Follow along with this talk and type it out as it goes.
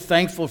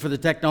thankful for the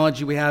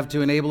technology we have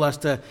to enable us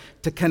to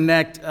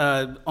connect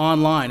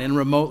online and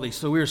remotely.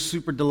 So we are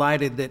super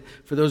delighted that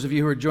for those of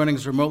you who are joining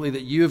us remotely,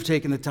 that you have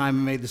taken the time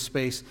and made the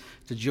space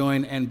to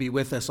join and be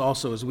with us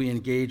also as we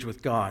engage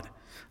with God.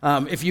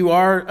 If you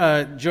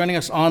are joining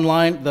us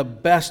online, the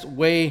best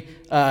way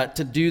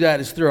to do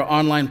that is through our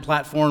online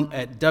platform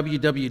at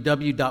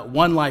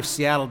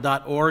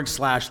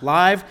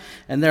www.onelifeseattle.org/live.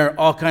 And there are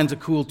all kinds of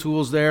cool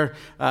tools there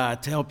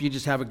to help you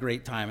just have a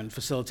great time and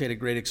facilitate a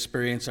great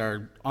experience.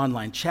 Our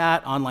online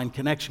chat, online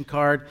connection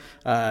card,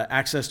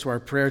 access to our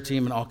prayer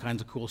team, and all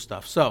kinds of cool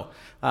stuff. So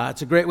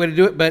it's a great way to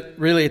do it, but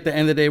really at the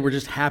end of the day, we're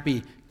just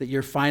happy that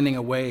you're finding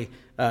a way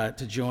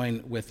to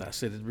join with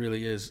us. It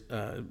really is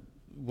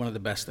one of the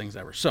best things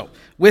ever. So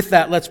with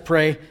that, let's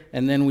pray,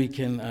 and then we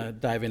can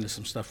dive into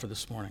some stuff for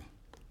this morning.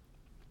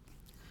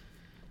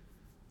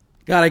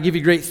 God, I give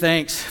you great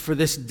thanks for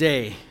this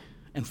day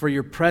and for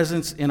your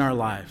presence in our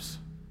lives.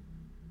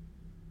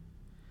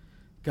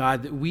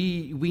 God,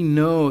 we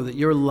know that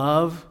your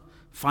love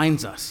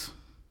finds us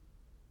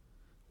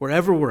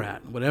wherever we're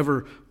at,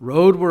 whatever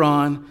road we're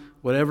on,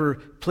 whatever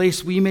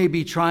place we may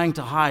be trying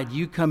to hide.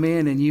 You come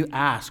in and you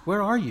ask,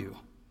 where are you?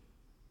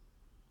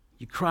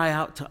 You cry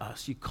out to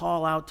us. You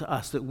call out to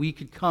us that we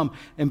could come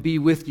and be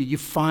with you. You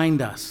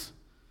find us.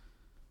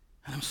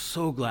 And I'm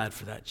so glad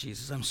for that,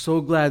 Jesus. I'm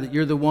so glad that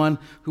you're the one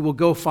who will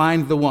go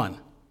find the one.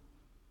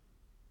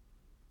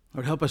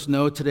 Lord, help us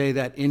know today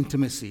that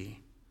intimacy,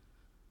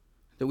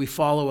 that we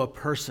follow a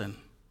person.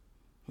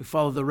 We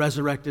follow the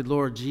resurrected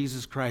Lord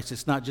Jesus Christ.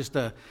 It's not just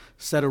a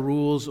set of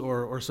rules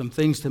or some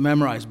things to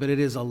memorize, but it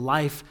is a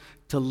life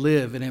to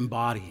live and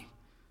embody.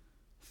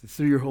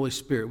 Through your Holy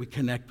Spirit, we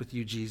connect with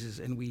you, Jesus,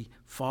 and we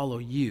follow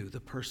you, the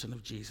person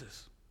of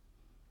Jesus.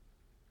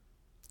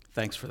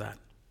 Thanks for that.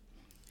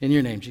 In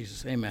your name,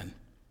 Jesus, amen.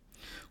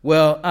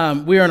 Well,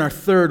 we are in our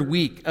third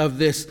week of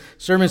this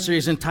sermon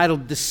series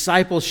entitled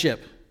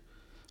Discipleship,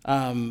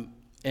 and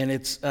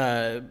it's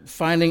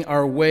finding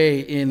our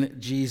way in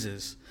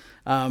Jesus.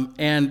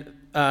 And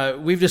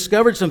we've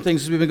discovered some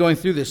things as we've been going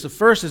through this. The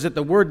first is that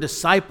the word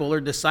disciple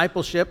or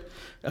discipleship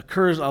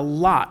occurs a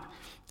lot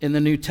in the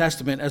New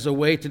Testament as a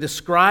way to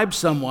describe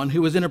someone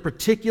who was in a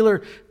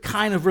particular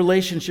kind of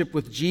relationship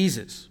with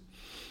Jesus.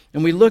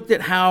 And we looked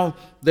at how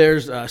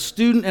there's a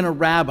student and a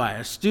rabbi,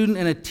 a student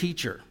and a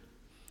teacher,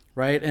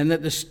 right? And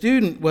that the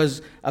student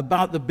was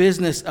about the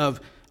business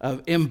of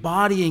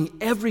embodying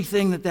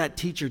everything that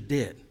teacher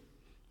did,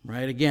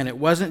 right? Again, it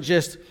wasn't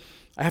just,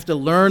 I have to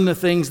learn the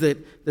things that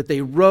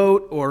they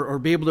wrote or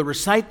be able to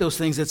recite those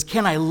things. It's,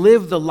 can I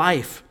live the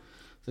life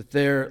that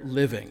they're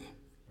living?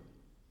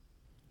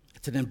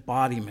 It's an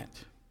embodiment.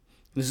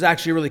 This is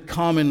actually a really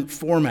common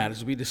format,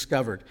 as we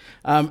discovered.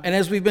 And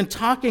as we've been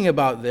talking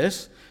about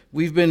this,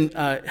 we've been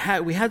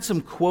we had some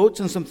quotes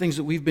and some things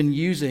that we've been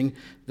using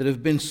that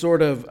have been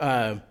sort of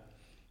kind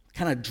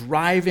of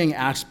driving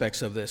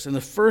aspects of this. And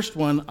the first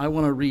one I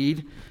want to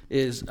read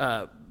is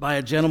by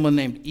a gentleman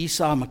named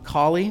Esau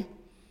McCaulley.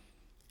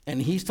 And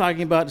he's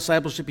talking about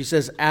discipleship. He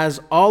says, as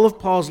all of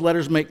Paul's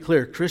letters make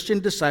clear, Christian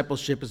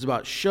discipleship is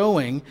about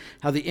showing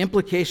how the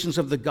implications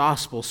of the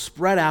gospel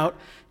spread out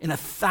in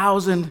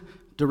 1,000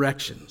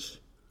 directions.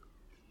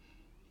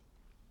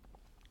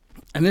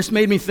 And this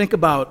made me think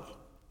about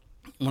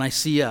when I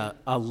see a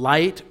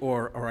light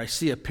or I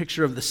see a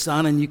picture of the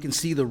sun and you can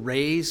see the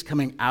rays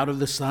coming out of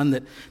the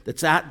sun,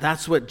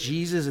 that's what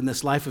Jesus in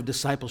this life of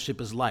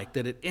discipleship is like,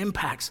 that it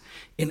impacts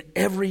in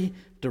every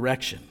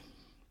direction.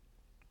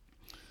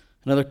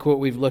 Another quote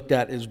we've looked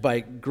at is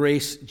by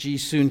Grace G.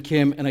 Soon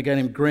Kim and a guy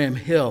named Graham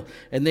Hill.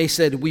 And they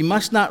said, we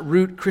must not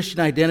root Christian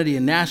identity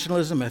in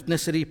nationalism,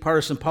 ethnicity,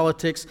 partisan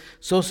politics,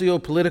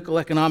 socio-political,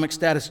 economic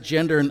status,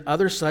 gender, and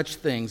other such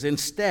things.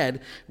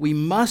 Instead, we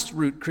must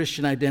root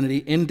Christian identity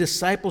in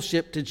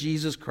discipleship to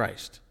Jesus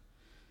Christ.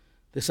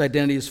 This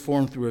identity is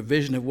formed through a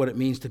vision of what it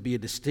means to be a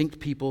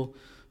distinct people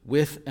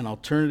with an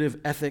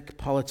alternative ethic,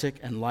 politic,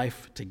 and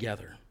life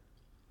together.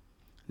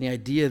 And the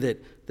idea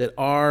that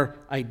our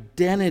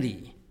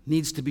identity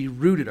needs to be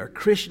rooted, our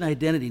Christian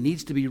identity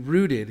needs to be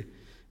rooted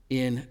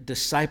in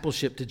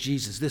discipleship to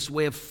Jesus, this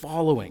way of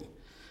following.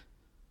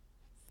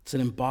 It's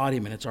an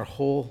embodiment, it's our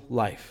whole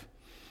life.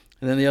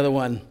 And then the other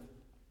one,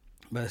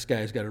 by this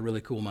guy who's got a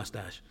really cool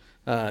mustache.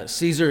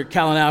 Caesar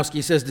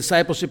Kalinowski says,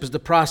 discipleship is the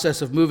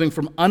process of moving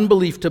from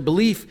unbelief to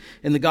belief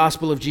in the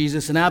gospel of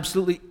Jesus in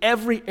absolutely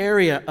every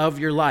area of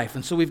your life.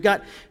 And so we've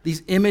got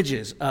these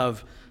images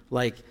of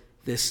like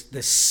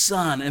this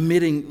sun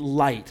emitting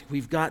light.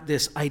 We've got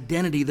this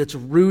identity that's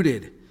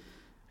rooted.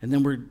 And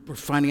then we're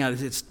finding out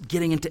it's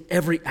getting into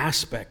every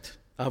aspect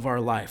of our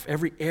life,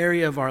 every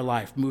area of our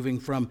life, moving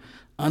from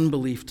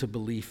unbelief to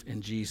belief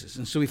in Jesus.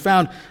 And so we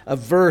found a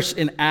verse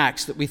in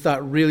Acts that we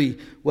thought really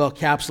well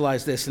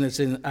capsulized this, and it's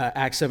in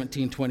Acts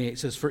 17:28. It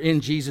says, for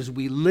in Jesus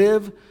we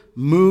live,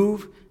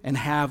 move, and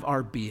have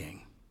our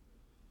being.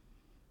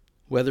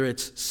 Whether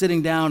it's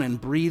sitting down and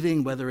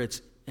breathing, whether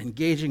it's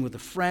engaging with a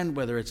friend,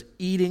 whether it's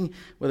eating,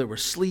 whether we're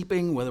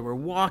sleeping, whether we're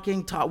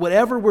walking,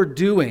 whatever we're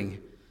doing,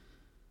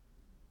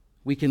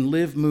 we can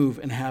live, move,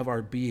 and have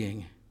our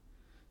being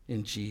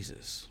in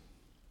Jesus.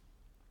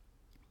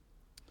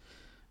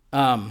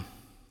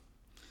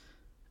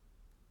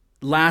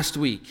 Last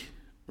week,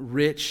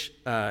 Rich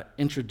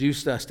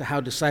introduced us to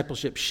how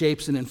discipleship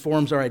shapes and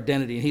informs our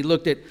identity. And he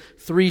looked at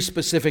 3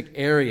 specific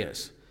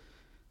areas.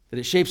 That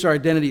it shapes our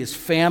identity as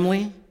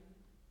family,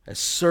 as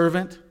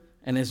servant,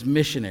 and as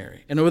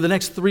missionary. And over the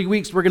next 3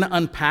 weeks, we're going to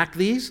unpack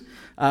these.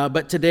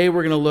 But today,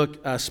 we're going to look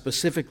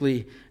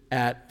specifically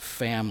at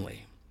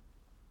family.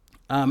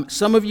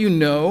 Some of you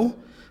know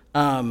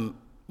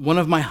one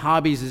of my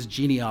hobbies is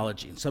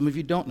genealogy. And some of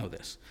you don't know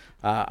this.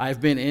 I've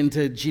been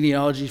into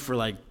genealogy for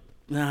like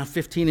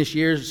 15-ish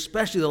years,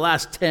 especially the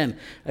last 10.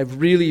 I've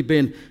really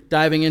been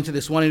diving into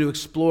this, wanting to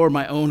explore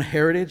my own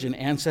heritage and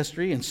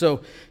ancestry. And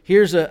so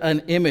here's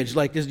an image,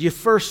 like as you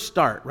first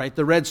start, right?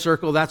 The red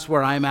circle, that's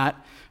where I'm at,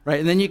 right?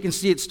 And then you can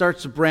see it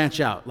starts to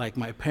branch out, like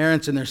my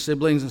parents and their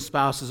siblings and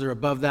spouses are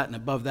above that, and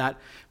above that,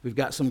 we've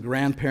got some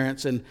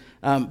grandparents. And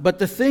but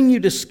the thing you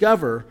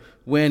discover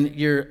when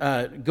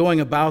you're going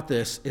about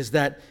this is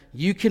that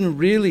you can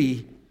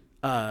really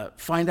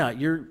find out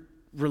you're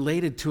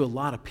related to a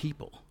lot of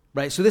people.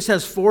 Right, so this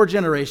has 4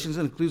 generations.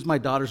 It includes my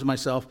daughters and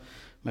myself,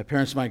 my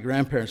parents and my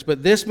grandparents.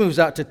 But this moves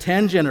out to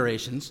 10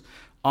 generations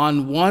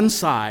on one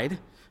side.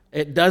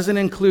 It doesn't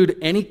include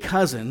any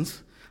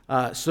cousins.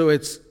 So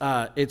it's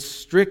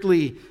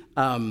strictly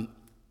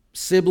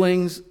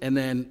siblings, and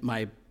then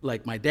my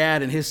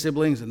dad and his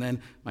siblings, and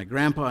then my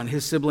grandpa and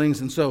his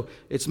siblings. And so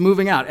it's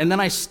moving out. And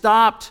then I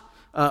stopped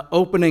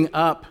opening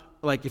up,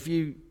 like if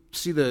you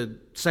see the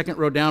second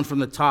row down from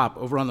the top,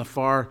 over on the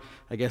far,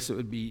 I guess it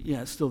would be,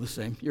 it's still the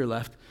same, you're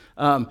left.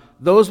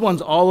 Those ones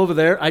all over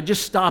there, I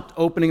just stopped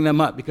opening them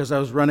up because I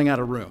was running out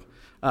of room.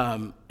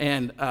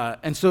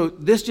 And so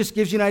this just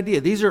gives you an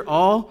idea. These are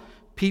all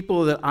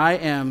people that I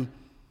am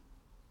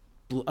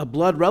a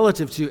blood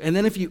relative to. And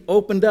then if you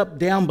opened up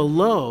down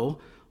below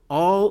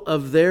all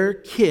of their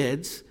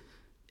kids,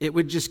 it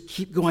would just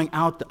keep going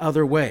out the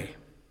other way.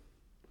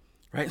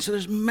 Right? And so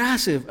there's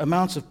massive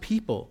amounts of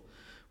people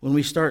when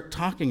we start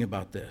talking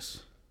about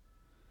this.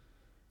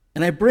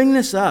 And I bring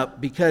this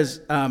up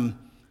because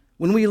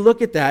when we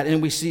look at that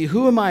and we see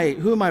who am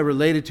I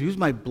related to, who's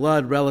my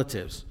blood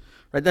relatives,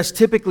 right? That's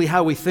typically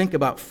how we think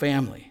about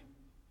family.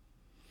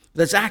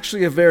 That's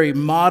actually a very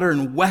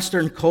modern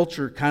Western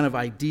culture kind of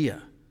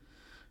idea,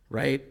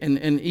 right?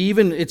 And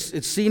even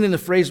it's seen in the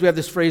phrase, we have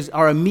this phrase,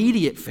 our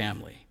immediate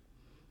family,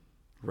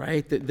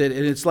 right? That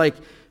and it's like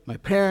my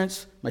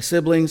parents, my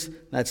siblings,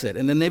 that's it.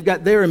 And then they've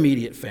got their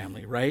immediate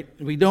family, right?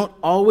 We don't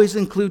always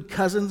include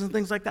cousins and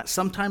things like that.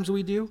 Sometimes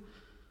we do.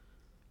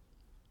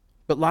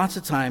 But lots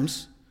of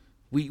times,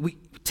 we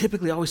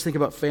typically always think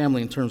about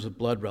family in terms of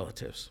blood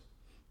relatives.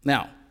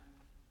 Now,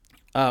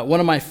 one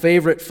of my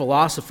favorite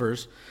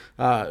philosophers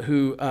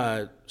who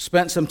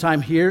spent some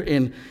time here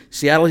in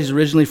Seattle, he's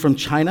originally from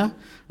China,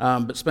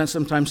 but spent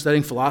some time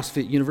studying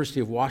philosophy at University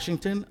of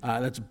Washington.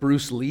 That's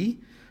Bruce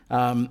Lee.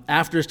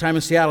 After his time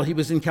in Seattle, he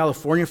was in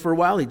California for a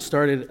while. He'd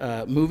started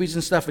movies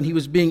and stuff, and he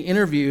was being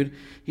interviewed.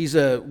 He's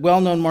a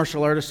well-known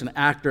martial artist and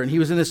actor, and he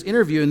was in this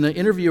interview, and the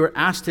interviewer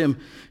asked him,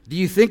 do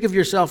you think of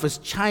yourself as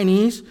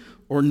Chinese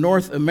or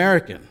North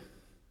American?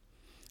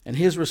 And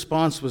his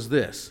response was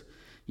this: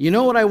 you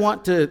know what I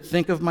want to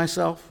think of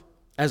myself?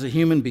 As a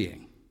human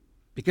being.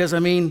 Because, I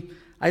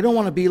don't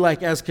want to be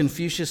like, as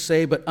Confucius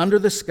say, but under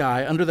the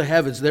sky, under the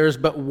heavens, there is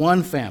but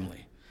one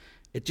family.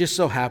 It just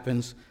so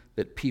happens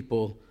that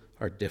people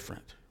are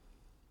different.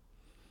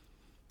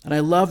 And I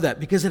love that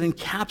because it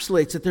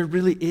encapsulates that there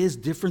really is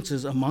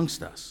differences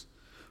amongst us,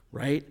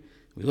 right?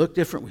 We look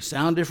different, we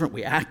sound different,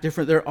 we act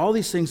different. There are all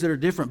these things that are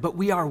different, but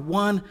we are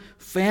one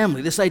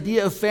family. This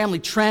idea of family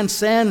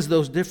transcends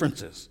those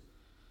differences.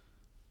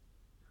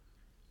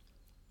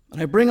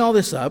 And I bring all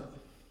this up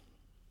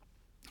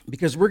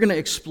because we're going to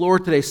explore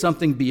today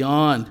something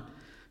beyond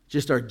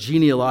just our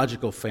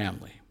genealogical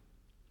family,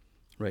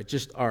 right?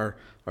 Just our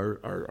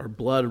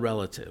blood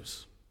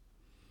relatives.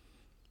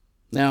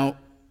 Now,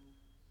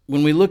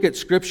 when we look at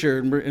Scripture,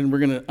 and we're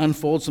going to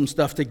unfold some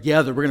stuff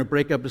together, we're going to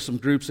break up into some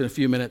groups in a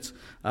few minutes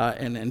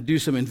and do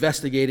some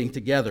investigating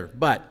together.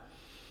 But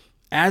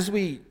as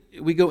we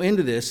go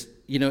into this,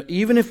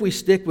 even if we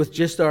stick with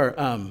just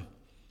our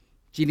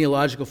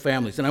genealogical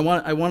families, and I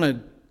want to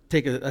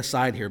take a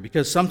side here,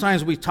 because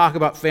sometimes we talk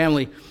about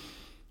family,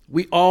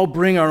 we all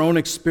bring our own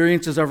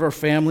experiences of our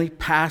family,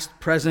 past,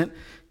 present,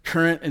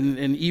 current,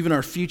 and even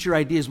our future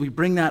ideas. We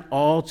bring that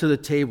all to the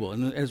table.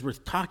 And as we're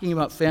talking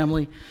about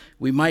family,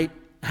 we might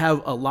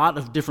have a lot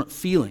of different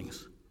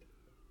feelings.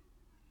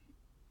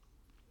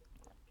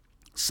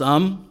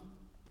 Some,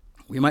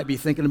 we might be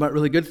thinking about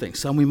really good things.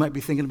 Some, we might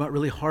be thinking about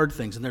really hard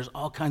things. And there's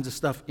all kinds of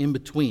stuff in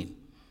between.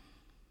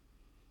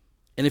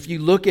 And if you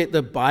look at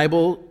the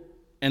Bible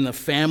and the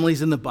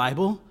families in the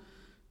Bible,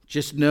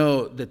 just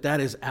know that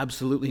that is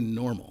absolutely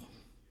normal,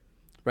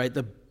 right?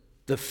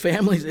 The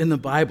families in the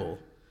Bible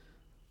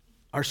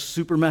are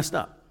super messed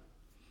up,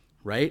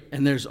 right?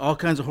 And there's all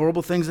kinds of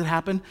horrible things that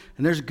happen,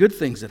 and there's good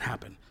things that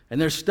happen,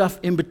 and there's stuff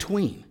in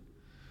between,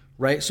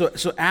 right? So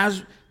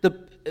as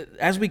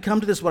we come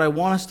to this, what I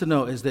want us to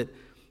know is that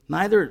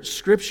Neither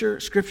Scripture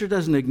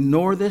doesn't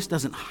ignore this,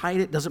 doesn't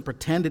hide it, doesn't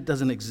pretend it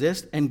doesn't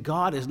exist, and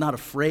God is not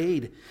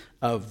afraid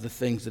of the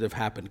things that have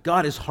happened.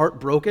 God is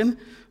heartbroken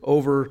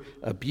over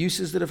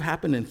abuses that have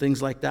happened and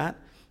things like that,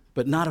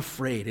 but not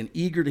afraid and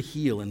eager to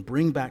heal and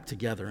bring back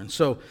together. And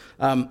so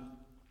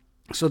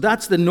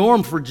that's the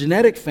norm for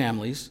genetic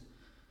families,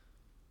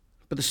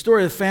 but the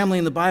story of the family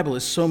in the Bible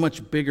is so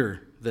much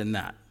bigger than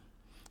that.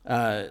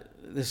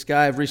 This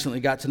guy I've recently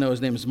got to know, his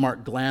name is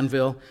Mark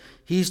Glanville.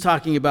 He's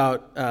talking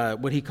about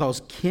what he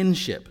calls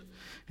kinship.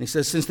 And he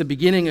says, since the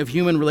beginning of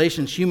human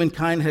relations,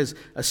 humankind has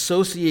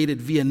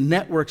associated via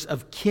networks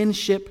of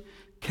kinship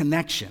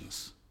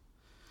connections.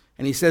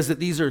 And he says that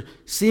these are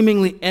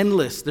seemingly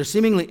endless. They're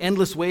seemingly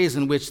endless ways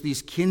in which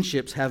these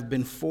kinships have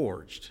been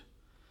forged.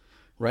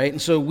 Right?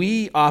 And so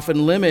we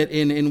often limit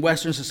in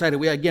Western society,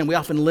 we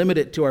often limit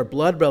it to our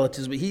blood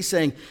relatives, but he's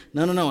saying,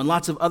 no. In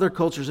lots of other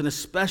cultures, and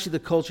especially the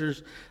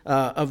cultures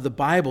of the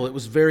Bible, it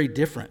was very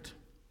different.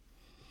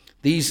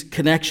 These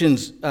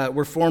connections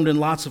were formed in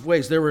lots of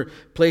ways. There were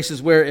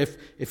places where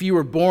if you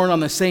were born on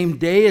the same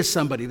day as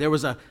somebody, there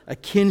was a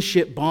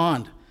kinship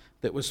bond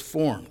that was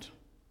formed.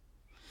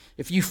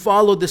 If you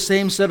followed the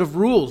same set of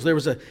rules, there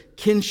was a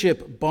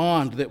kinship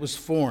bond that was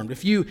formed.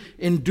 If you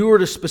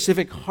endured a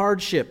specific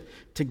hardship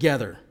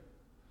together,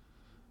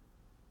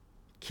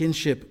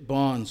 kinship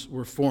bonds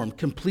were formed,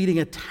 completing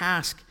a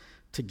task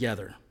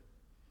together,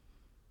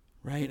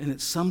 right? And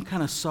it's some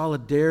kind of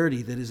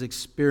solidarity that is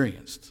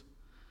experienced,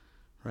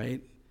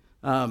 right?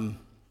 A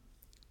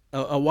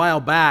while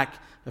back,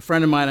 a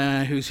friend of mine and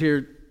I, who's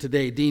here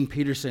today, Dean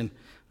Peterson,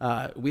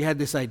 we had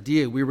this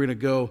idea. We were going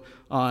to go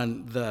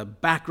on the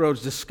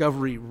Backroads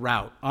Discovery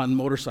route on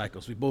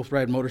motorcycles. We both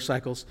ride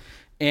motorcycles,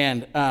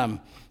 and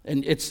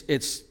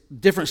it's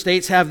different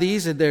states have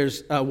these, and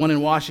there's one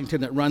in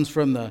Washington that runs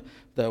from the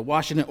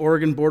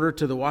Washington-Oregon border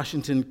to the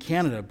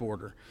Washington-Canada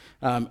border.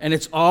 And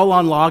it's all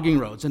on logging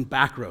roads and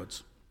back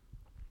roads.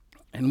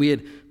 And we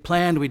had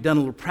planned, we'd done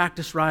a little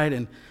practice ride,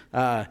 and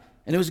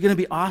it was going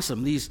to be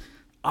awesome. These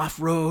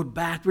off-road,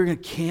 we were going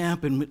to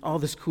camp and all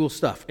this cool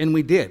stuff. And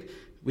we did.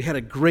 We had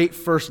a great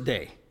first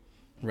day,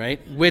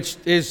 right? Which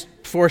is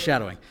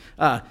foreshadowing.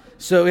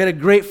 So we had a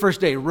great first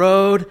day.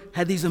 Rode,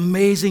 had these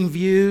amazing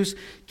views,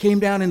 came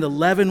down into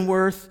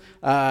Leavenworth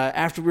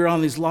after we were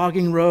on these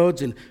logging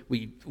roads, and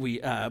we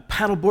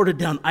paddleboarded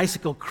down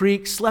Icicle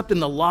Creek, slept in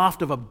the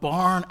loft of a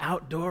barn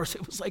outdoors.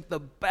 It was like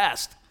the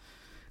best.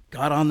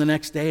 Got on the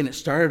next day, and it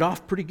started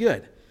off pretty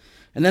good.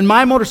 And then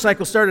my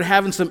motorcycle started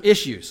having some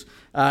issues.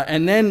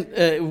 And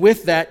then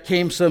with that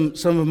came some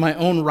of my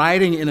own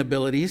riding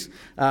inabilities.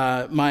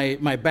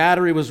 My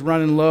battery was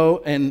running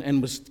low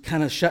and was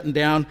kind of shutting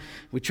down.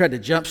 We tried to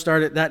jump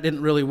start it. That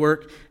didn't really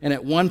work. And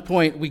at one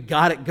point, we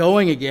got it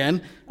going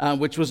again,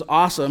 which was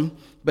awesome.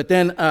 But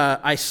then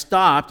I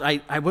stopped.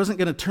 I wasn't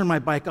going to turn my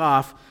bike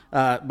off,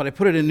 but I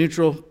put it in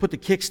neutral, put the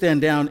kickstand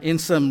down in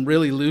some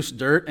really loose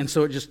dirt, and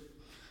so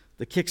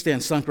the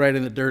kickstand sunk right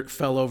in the dirt,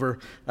 fell over,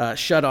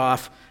 shut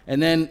off,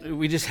 and then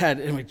we tried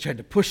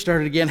to push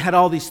start it again, had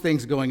all these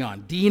things going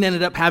on. Dean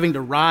ended up having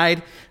to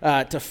ride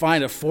to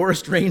find a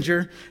forest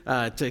ranger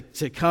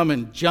to come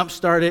and jump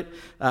start it,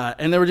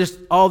 and there were just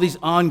all these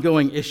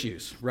ongoing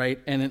issues, right?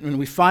 And when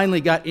we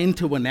finally got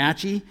into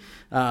Wenatchee,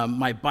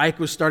 my bike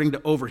was starting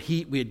to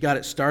overheat. We had got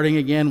it starting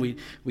again.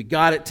 We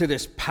got it to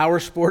this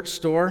power sports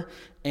store,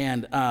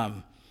 and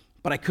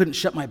but I couldn't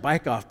shut my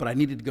bike off, but I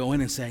needed to go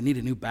in and say, I need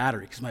a new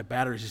battery because my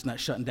battery's just not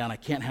shutting down. I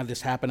can't have this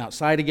happen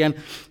outside again.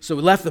 So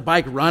we left the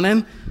bike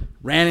running,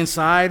 ran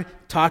inside,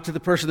 talked to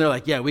the person. They're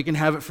like, yeah, we can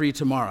have it for you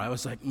tomorrow. I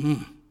was like,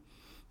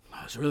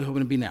 I was really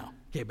hoping to be now.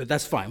 Okay, but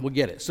that's fine. We'll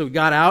get it. So we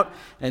got out,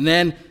 and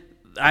then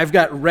I've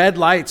got red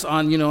lights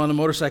on, on a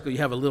motorcycle. You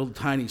have a little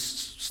tiny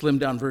slimmed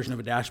down version of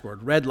a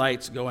dashboard. Red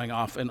lights going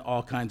off in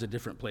all kinds of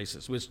different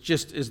places, which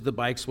just is the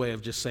bike's way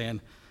of just saying,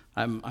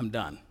 I'm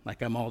done.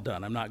 Like, I'm all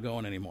done. I'm not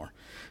going anymore.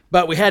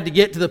 But we had to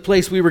get to the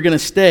place we were going to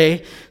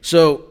stay,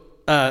 so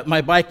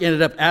my bike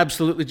ended up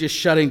absolutely just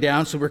shutting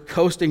down, so we're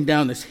coasting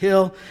down this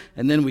hill,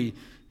 and then we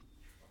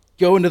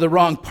go into the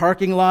wrong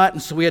parking lot,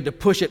 and so we had to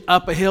push it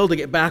up a hill to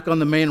get back on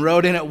the main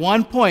road, and at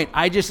one point,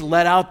 I just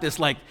let out this,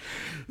 just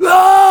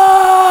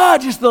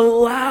the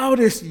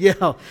loudest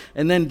yell,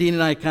 and then Dean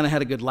and I kind of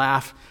had a good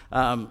laugh,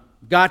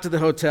 got to the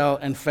hotel,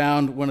 and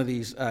found one of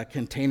these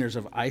containers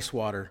of ice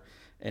water,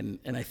 and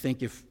I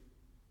think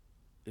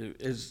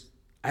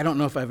I don't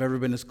know if I've ever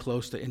been as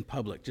close to in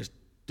public, just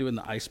doing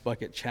the ice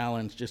bucket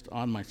challenge just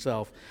on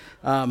myself.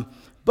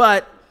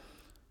 But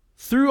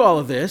through all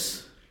of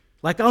this,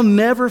 I'll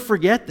never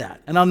forget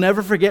that. And I'll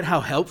never forget how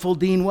helpful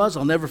Dean was.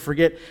 I'll never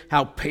forget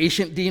how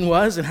patient Dean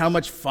was and how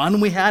much fun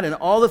we had and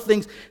all the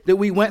things that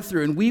we went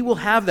through. And we will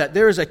have that.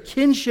 There is a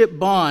kinship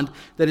bond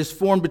that is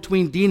formed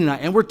between Dean and I.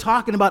 And we're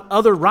talking about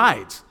other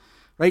rides,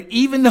 right?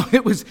 Even though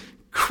it was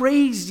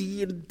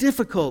crazy and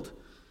difficult.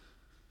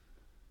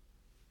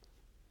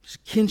 There's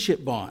a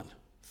kinship bond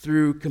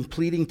through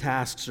completing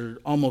tasks or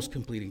almost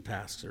completing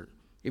tasks or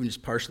even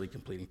just partially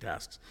completing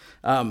tasks.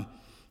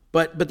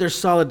 But there's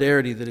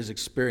solidarity that is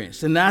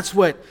experienced. And that's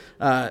what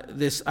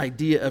this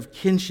idea of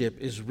kinship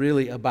is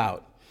really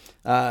about.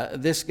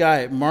 This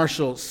guy,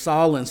 Marshall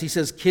Solins, he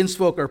says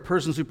kinsfolk are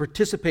persons who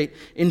participate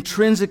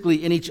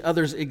intrinsically in each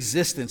other's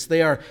existence.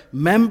 They are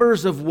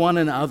members of one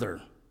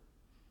another.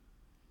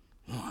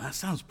 Oh, that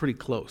sounds pretty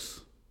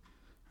close.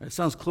 It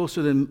sounds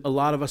closer than a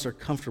lot of us are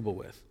comfortable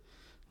with.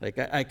 Like,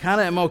 I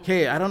kind of am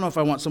okay. I don't know if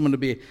I want someone to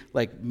be,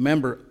 like,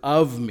 member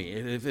of me.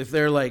 If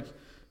they're, like,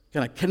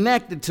 kind of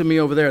connected to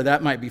me over there,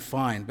 that might be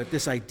fine. But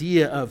this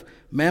idea of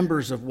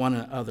members of one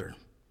another,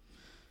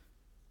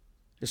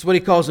 it's what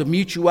he calls a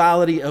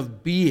mutuality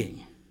of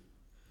being.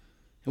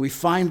 And we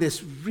find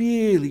this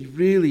really,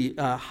 really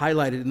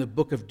highlighted in the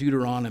book of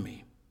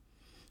Deuteronomy.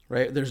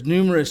 Right? There's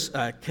numerous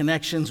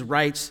connections,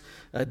 rights,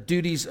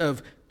 duties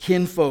of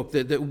kinfolk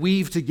that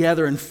weave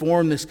together and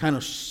form this kind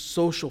of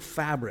social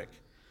fabric.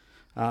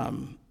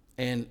 And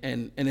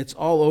it's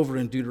all over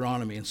in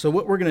Deuteronomy. And so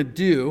what we're going to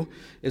do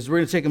is we're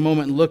going to take a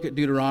moment and look at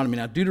Deuteronomy.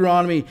 Now,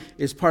 Deuteronomy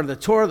is part of the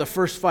Torah, the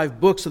first 5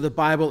 books of the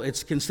Bible.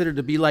 It's considered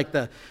to be like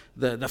the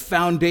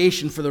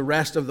foundation for the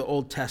rest of the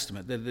Old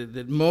Testament.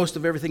 That most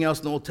of everything else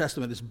in the Old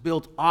Testament is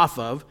built off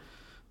of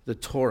the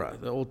Torah,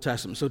 the Old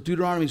Testament. So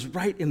Deuteronomy is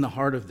right in the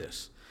heart of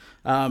this.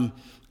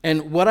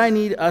 And what I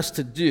need us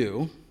to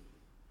do,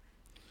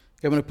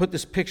 I'm going to put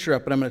this picture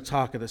up, but I'm going to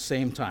talk at the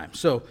same time.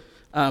 So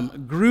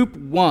group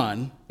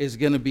 1 is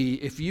going to be,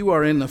 if you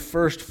are in the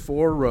first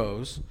 4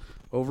 rows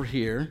over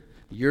here,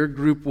 you're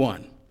group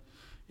 1.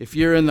 If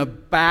you're in the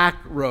back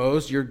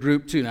rows, you're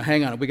group 2. Now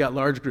hang on, we got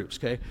large groups,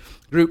 okay?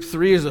 Group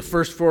 3 is the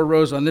first 4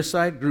 rows on this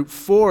side. Group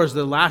 4 is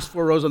the last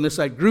 4 rows on this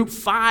side. Group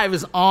 5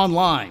 is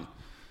online.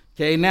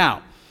 Okay,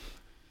 now,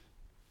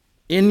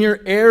 in your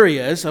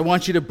areas, I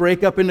want you to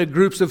break up into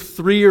groups of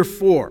 3 or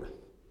 4.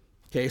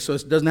 Okay, so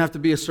it doesn't have to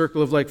be a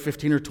circle of like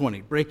 15 or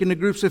 20. Break into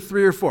groups of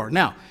 3 or 4.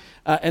 Now,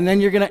 and then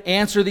you're going to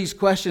answer these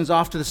questions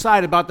off to the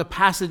side about the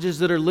passages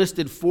that are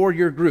listed for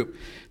your group.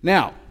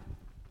 Now,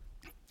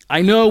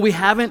 I know we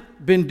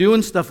haven't been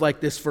doing stuff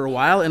like this for a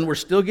while, and we're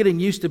still getting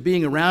used to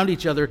being around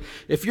each other.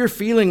 If you're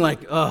feeling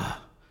like,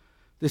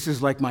 this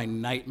is like my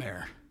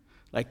nightmare,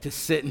 like to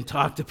sit and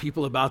talk to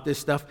people about this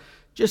stuff,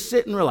 just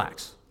sit and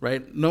relax.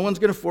 Right? No one's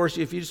going to force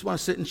you. If you just want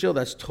to sit and chill,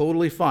 that's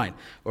totally fine.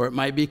 Or it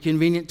might be a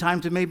convenient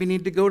time to maybe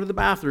need to go to the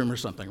bathroom or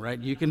something, right?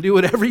 You can do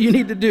whatever you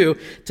need to do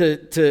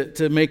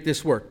to make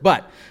this work.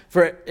 But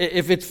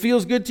if it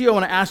feels good to you, I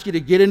want to ask you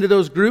to get into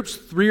those groups,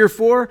 3 or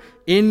 4,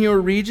 in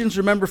your regions.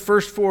 Remember,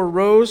 first 4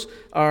 rows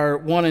are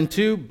 1 and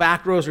 2.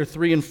 Back rows are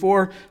 3 and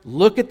 4.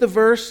 Look at the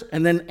verse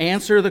and then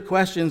answer the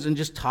questions and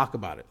just talk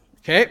about it.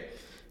 Okay?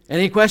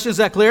 Any questions? Is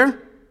that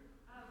clear?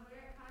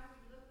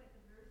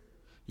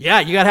 Yeah,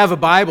 you got to have a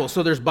Bible.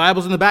 So there's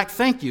Bibles in the back.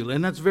 Thank you,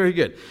 Lynn. That's very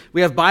good. We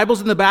have Bibles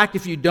in the back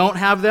if you don't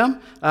have them.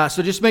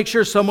 So just make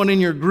sure someone in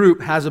your group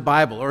has a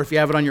Bible, or if you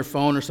have it on your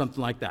phone or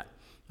something like that.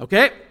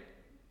 Okay?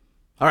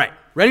 All right.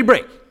 Ready,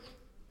 break.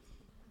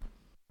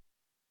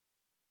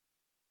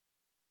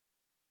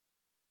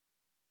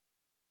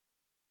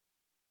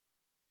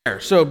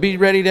 So be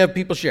ready to have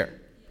people share.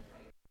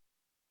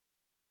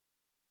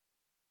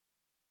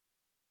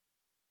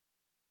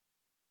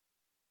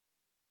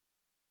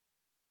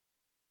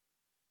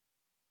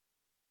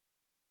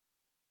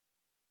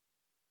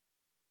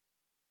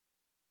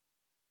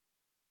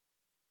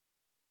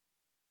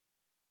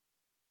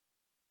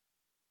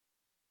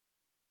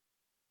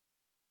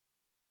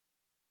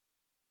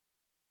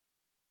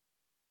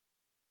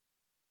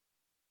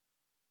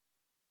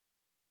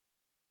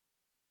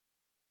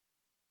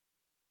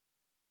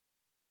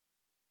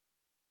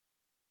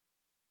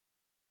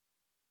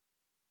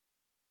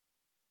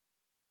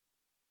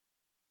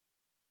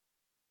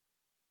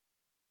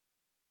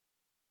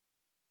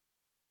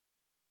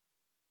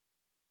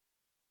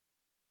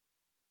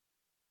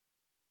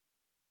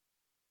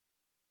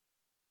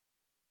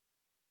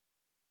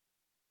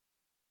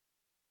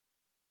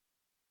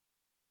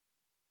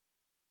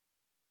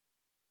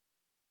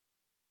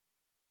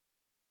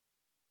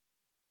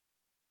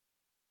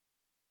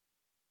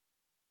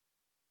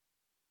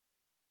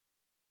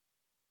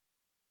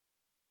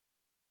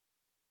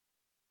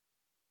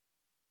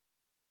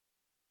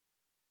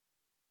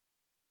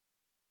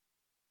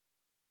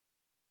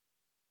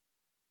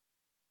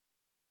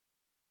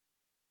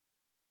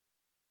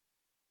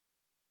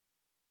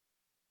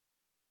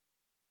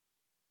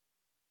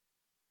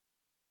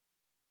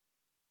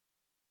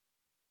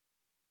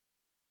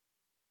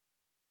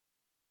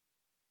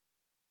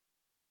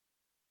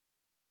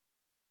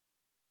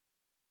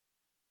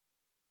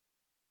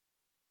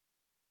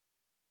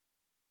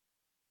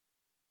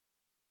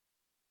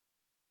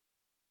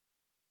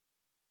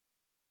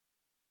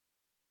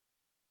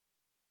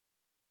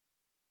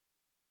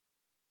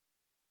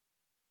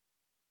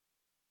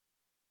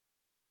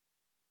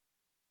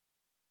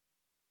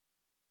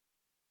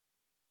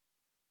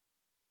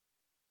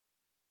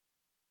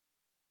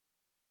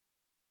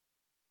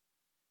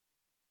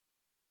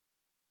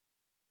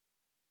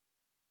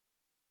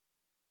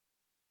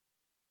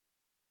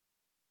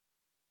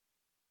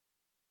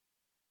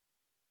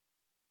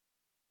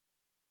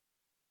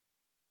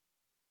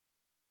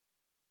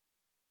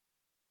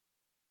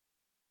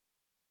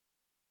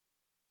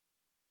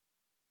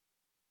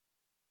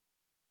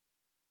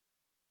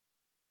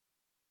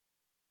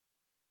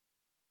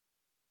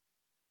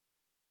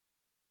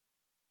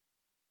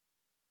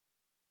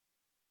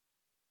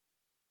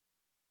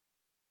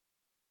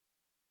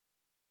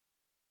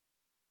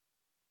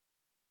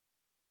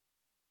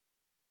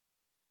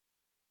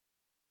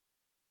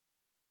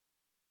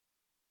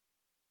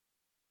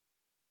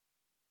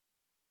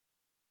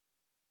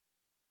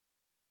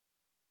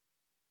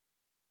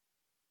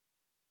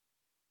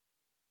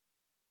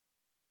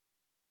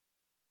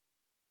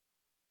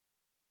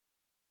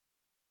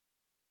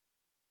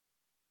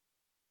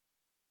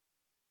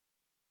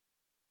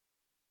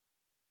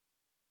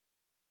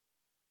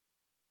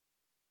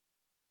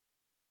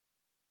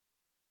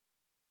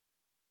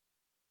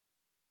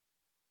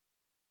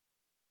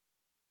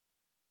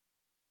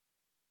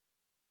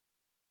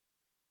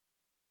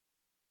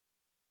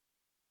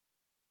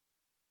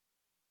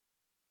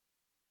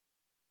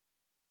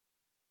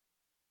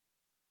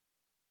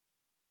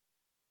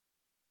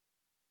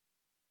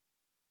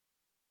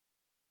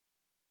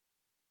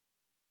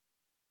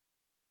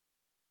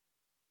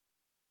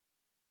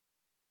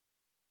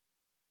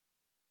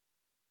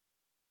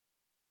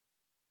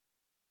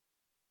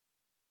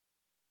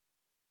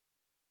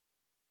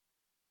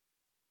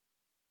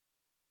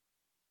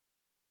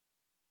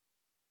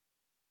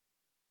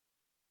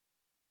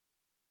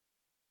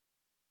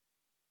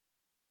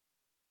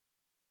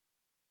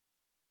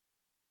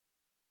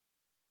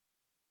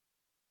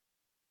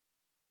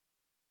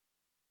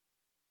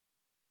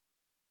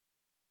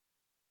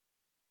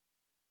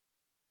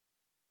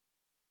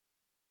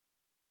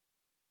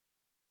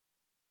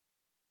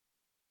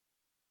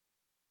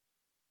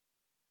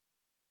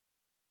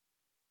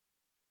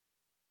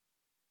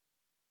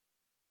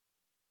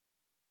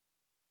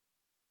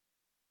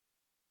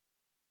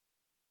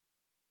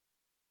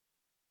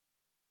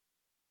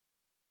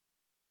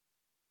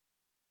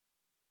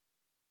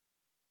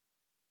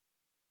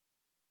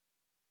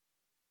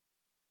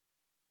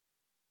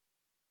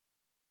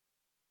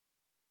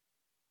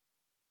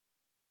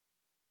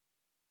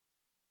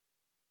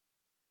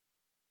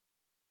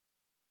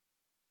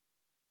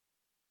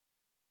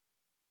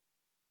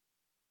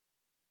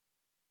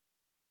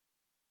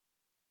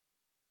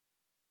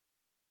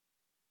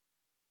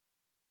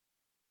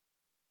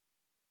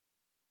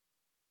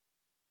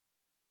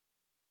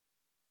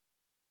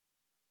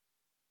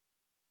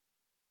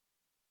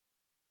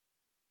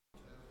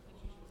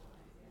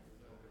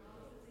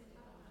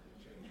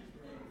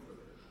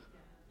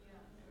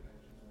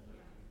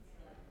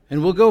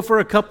 And we'll go for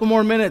a couple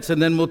more minutes,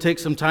 and then we'll take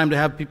some time to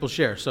have people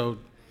share. So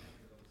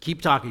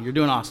keep talking. You're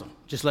doing awesome.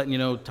 Just letting you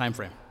know time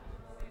frame.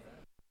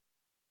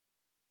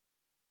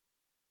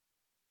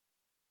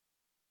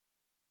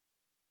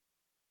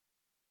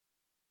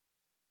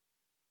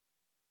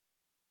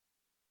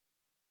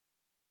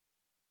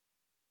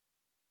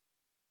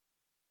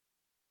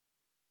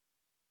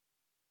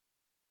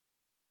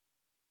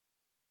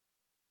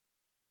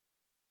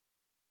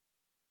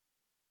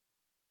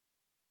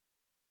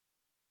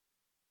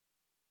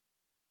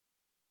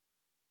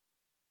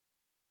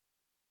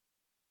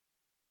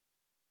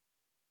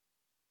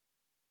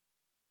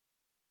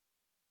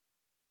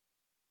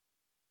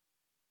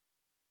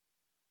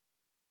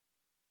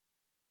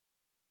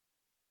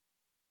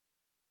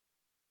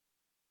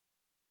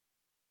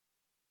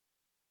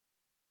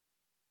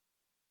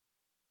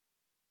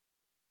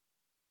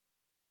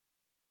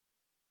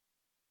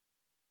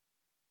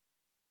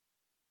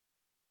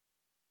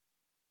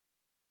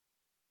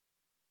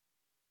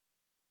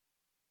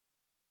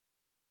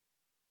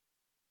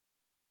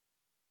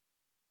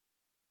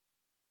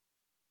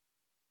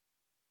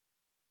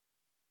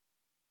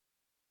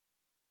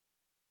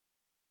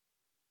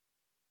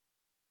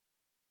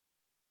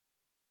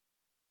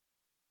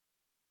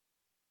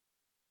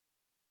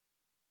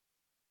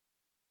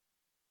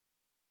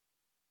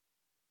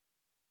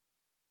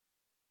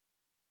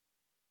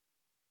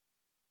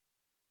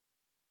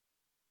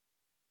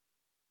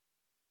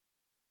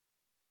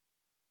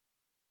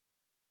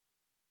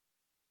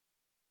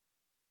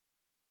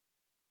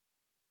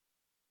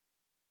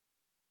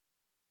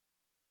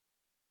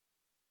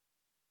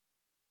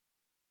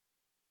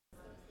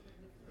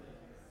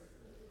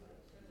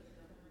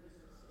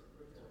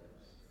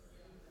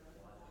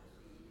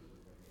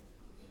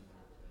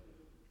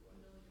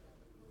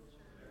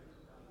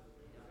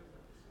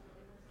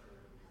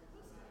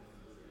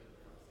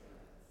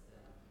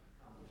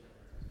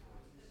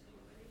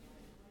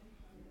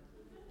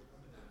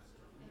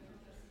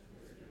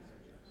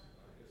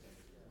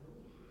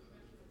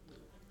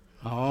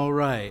 All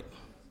right.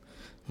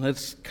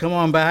 Let's come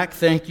on back.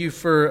 Thank you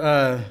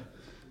for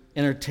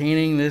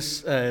entertaining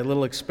this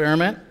little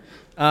experiment.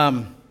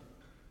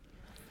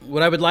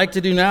 What I would like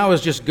to do now is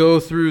just go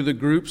through the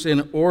groups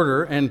in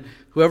order, and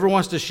whoever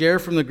wants to share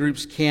from the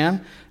groups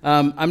can.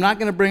 I'm not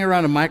going to bring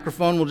around a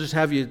microphone. We'll just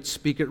have you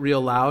speak it real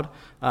loud,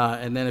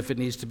 and then if it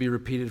needs to be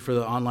repeated for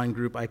the online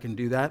group, I can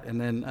do that. And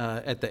then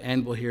at the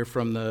end, we'll hear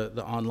from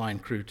the online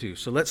crew too.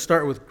 So let's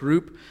start with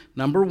group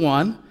number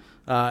 1,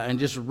 and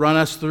just run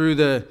us through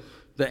the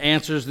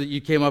answers that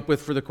you came up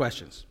with for the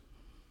questions.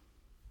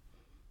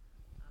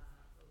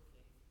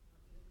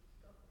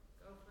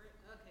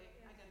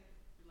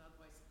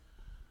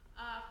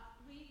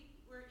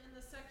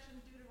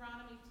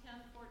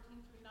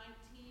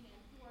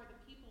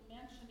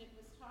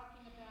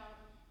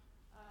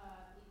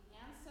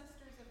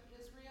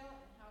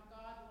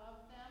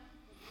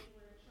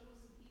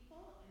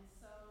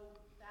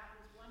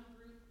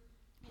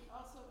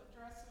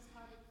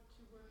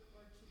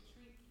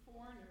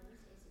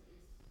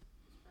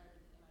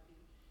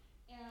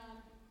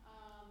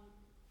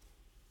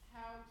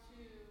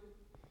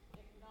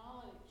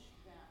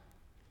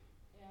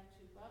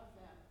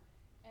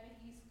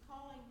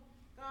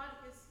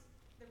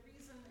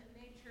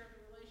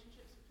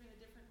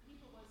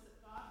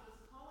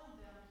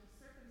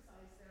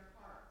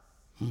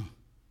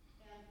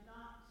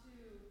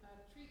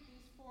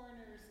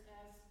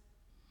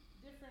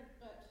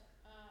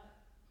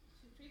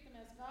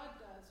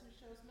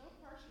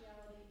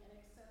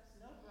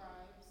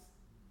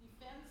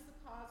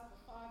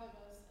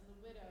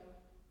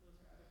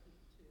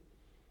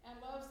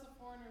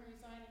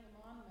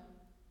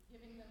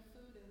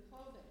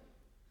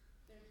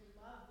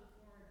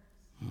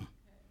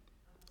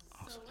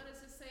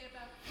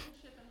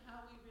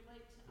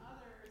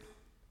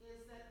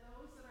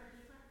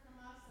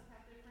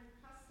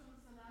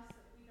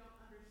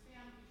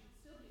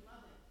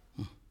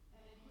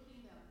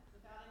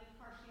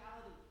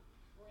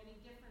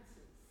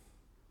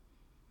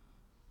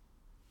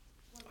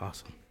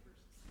 Awesome.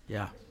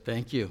 Yeah,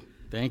 thank you.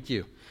 Thank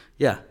you.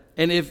 Yeah,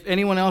 and if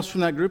anyone else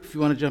from that group, if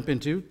you want to jump in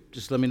too,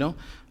 just let me know.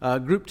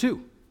 Group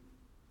 2.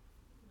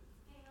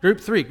 Group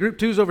 3. Group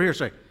 2 is over here,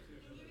 sorry.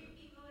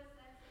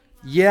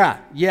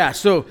 Yeah.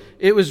 So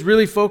it was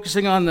really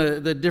focusing on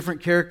the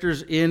different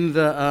characters in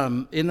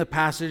the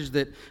passage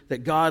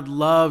that God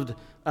loved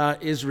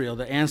Israel,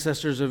 the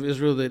ancestors of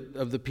Israel,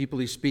 of the people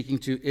he's speaking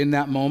to in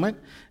that moment,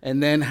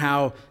 and then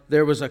how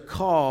there was a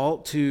call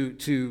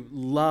to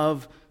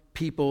love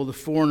people, the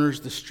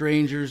foreigners, the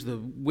strangers, the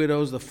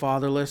widows, the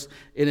fatherless,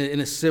 in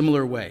a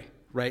similar way,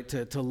 right?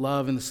 To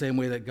love in the same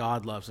way that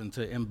God loves and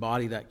to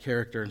embody that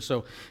character. And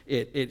so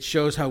it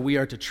shows how we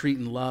are to treat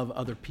and love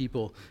other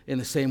people in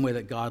the same way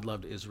that God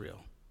loved Israel.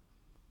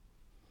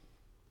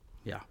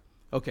 Yeah.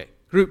 Okay,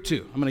 group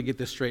 2. I'm going to get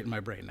this straight in my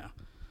brain now.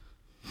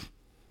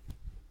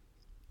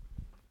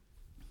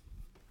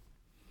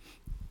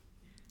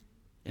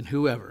 And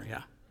whoever,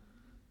 yeah.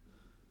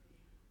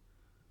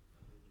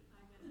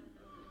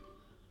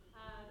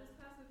 This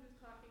passage is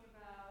talking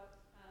about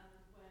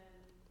when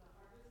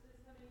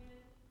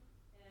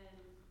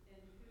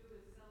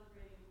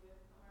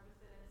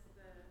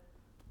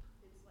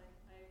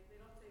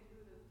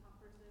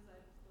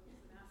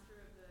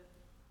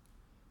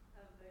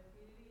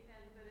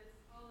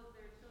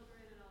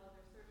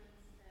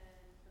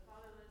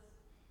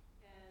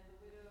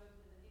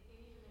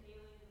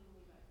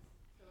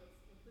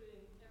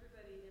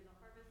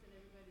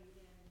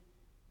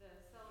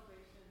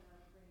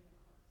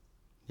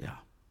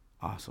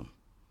Awesome.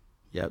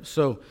 Yep.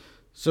 So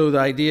the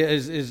idea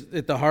is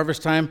at the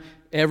harvest time,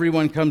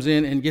 everyone comes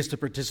in and gets to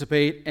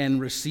participate and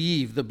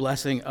receive the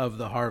blessing of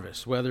the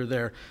harvest, whether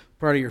they're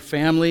part of your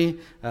family,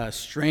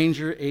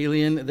 stranger,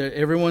 alien,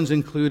 everyone's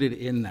included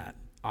in that.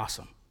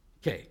 Awesome.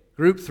 Okay,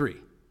 group 3. So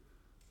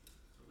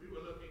we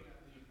were looking at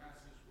the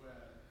passage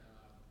where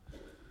the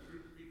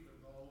group of people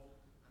involved,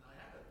 and I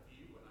had a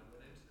view when I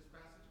went into this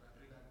passage about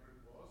who that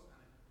group was,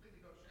 and it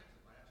completely got shattered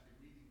by actually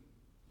reading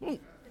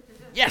them.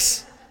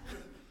 Yes.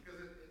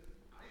 Because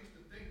I used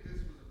to think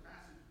this was a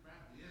passage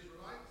about the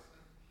Israelites,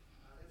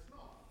 and it's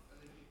not.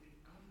 And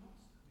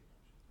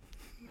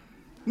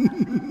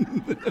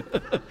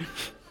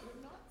I'm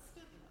not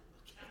studying.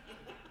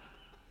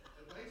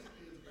 It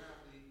basically is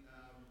about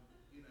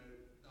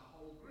the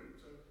whole group.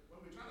 So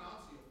when we're trying to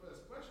answer your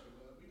first question,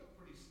 we got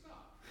pretty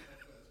stuck at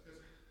first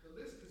because the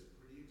list is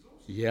pretty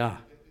exhaustive.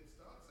 Yeah. It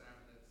starts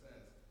out and it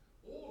says,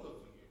 all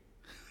of you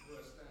who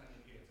are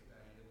standing here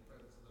today in the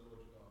presence of the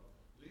Lord your God,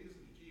 leaders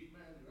and your chief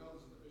men, your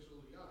elders and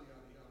officials, yada,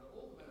 yada, yada,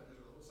 all the men of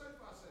Israel. Well, so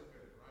far so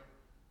good, right?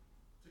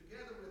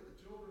 Together with the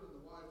children and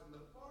the wives and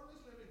the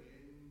foreigners living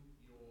in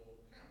your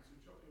camps who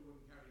chop your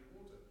wood and carry your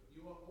water,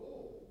 you are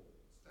all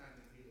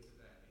standing here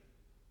today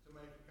to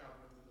make a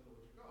covenant with the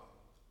Lord your God.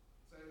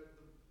 So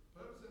the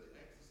purpose of the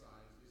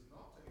exercise is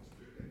not to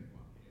exclude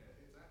anyone here,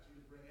 it's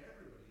actually to bring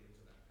everybody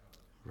into that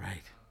covenant.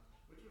 Right.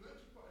 Which was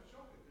actually quite a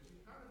shocker because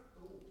you kind of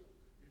thought,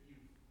 if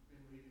you've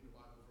been reading the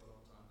Bible for a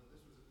long time, that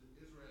this was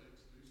Israel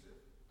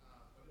exclusive,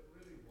 but it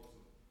really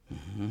wasn't.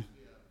 Mm-hmm.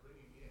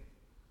 Bringing in.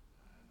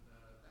 And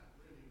that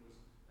really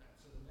was,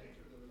 so the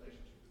nature of the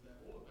relationship is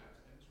they're all about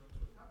to enter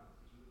into a covenant,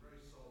 which is a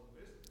very solemn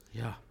business.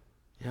 Yeah.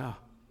 Yeah.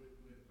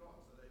 With God.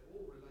 So they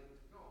all relate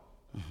to God.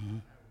 Mm-hmm.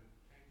 How we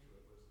came to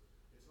it was,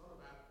 it's not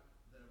about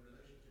their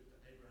relationship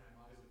to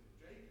Abraham, Isaac, and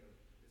Jacob.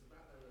 It's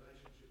about their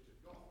relationship to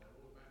God. They're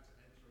all about to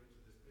enter into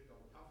this big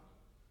old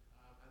covenant.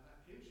 And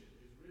that kinship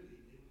is really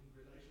in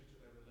relation to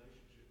their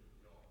relationship with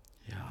God.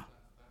 Yeah.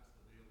 That's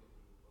the deal that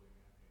we were pulling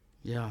out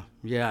here.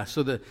 Yeah.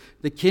 So the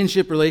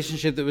kinship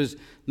relationship that was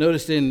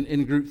noticed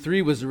in group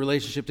 3 was the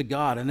relationship to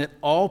God, and that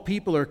all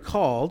people are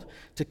called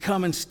to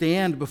come and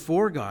stand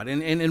before God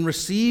and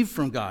receive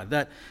from God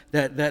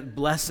that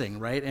blessing,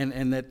 right?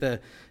 And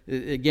that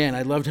again,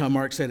 I loved how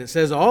Mark said it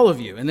says all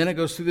of you, and then it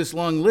goes through this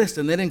long list,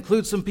 and that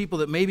includes some people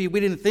that maybe we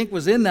didn't think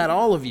was in that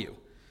all of you,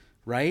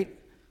 right?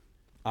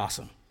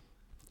 Awesome.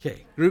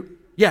 Okay, group.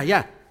 Yeah.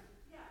 Yeah, and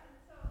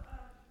so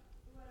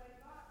what I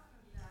got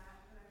from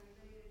that, what I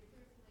related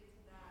personally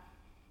to that,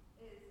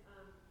 is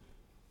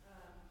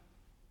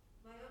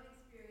my own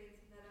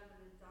experience in that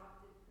I'm an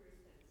adopted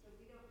person. So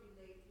we don't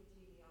relate to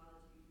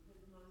genealogy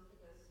because most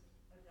of us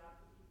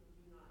adopted people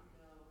do not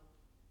know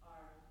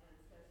our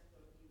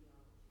ancestral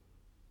genealogy.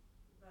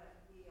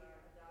 But we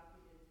are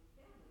adopted into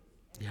families,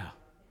 and we Yeah. are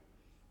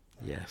families.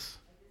 So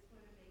Yes. I just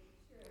want to make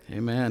sure.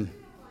 Amen.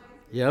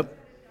 Realize Yep. that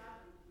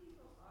adopted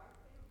people are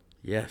families.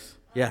 Yes.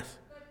 Yes.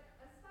 But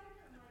aside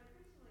from my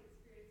personal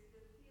experience,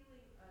 the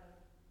feeling of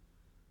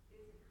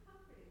it's a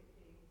comforting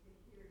thing to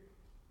hear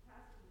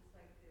passages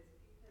like this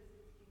because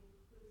it's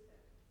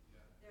inclusive.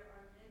 Yeah. There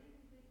are many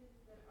religions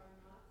that are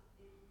not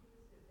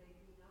inclusive. They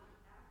do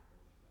not act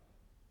this way.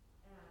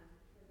 And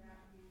for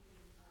that reason,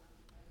 I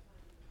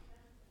find it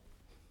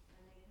offensive.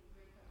 And they can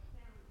break up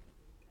families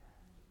with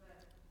that.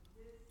 But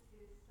this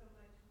is so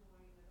much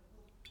more, the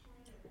whole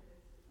point of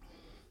this is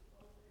that it's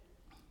open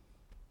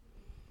to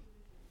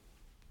inclusion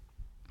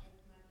as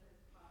much as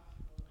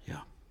possible.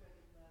 Yeah.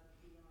 Spreading love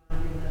beyond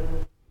your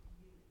little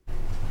unit.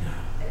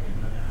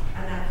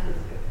 And that's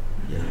what's good.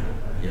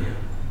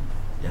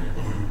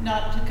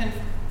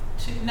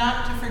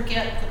 Not to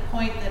forget the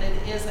point that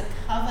it is a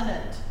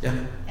covenant,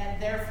 Yeah.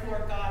 and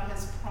therefore God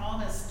has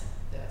promised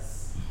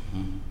this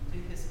Mhm. to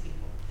his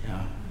people.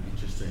 Yeah.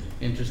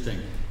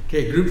 Interesting.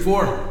 Okay, group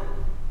 4.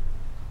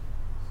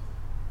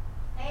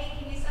 Hey,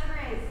 can you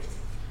summarize?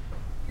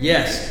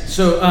 Yes.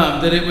 So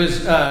that it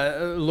was,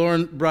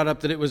 Lauren brought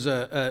up that it was,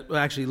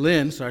 actually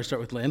Lynn, sorry,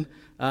 start with Lynn,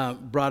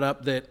 brought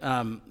up that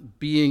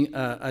being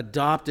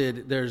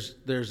adopted,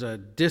 there's a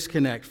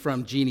disconnect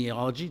from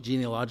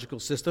genealogical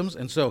systems.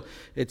 And so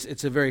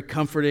it's a very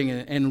comforting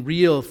and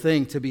real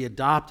thing to be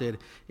adopted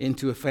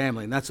into a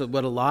family. And that's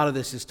what a lot of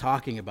this is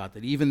talking about,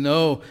 that even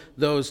though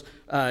those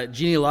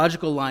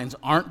genealogical lines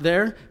aren't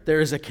there,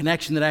 there is a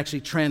connection that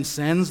actually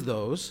transcends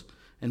those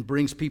and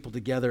brings people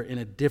together in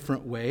a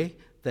different way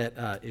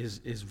that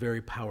is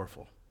very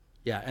powerful.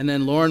 Yeah, and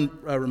then Lauren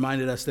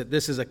reminded us that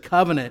this is a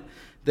covenant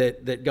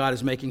that God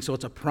is making, so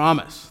it's a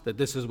promise that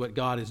this is what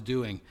God is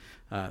doing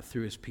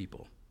through his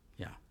people.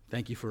 Yeah,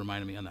 thank you for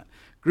reminding me on that.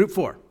 Group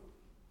 4.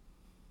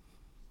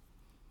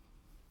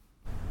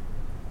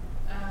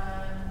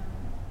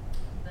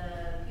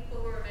 The people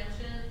who were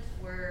mentioned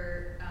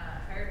were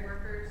hired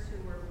workers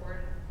who were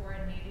poor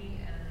and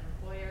needy, and an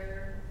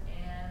employer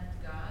and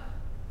God.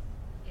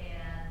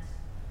 And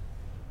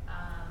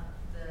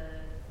the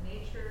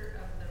nature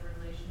of the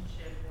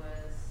relationship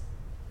was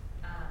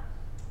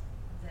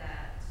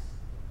that,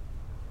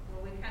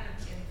 well, we kind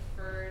of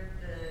inferred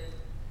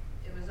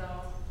it was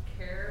all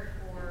care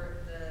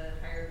for the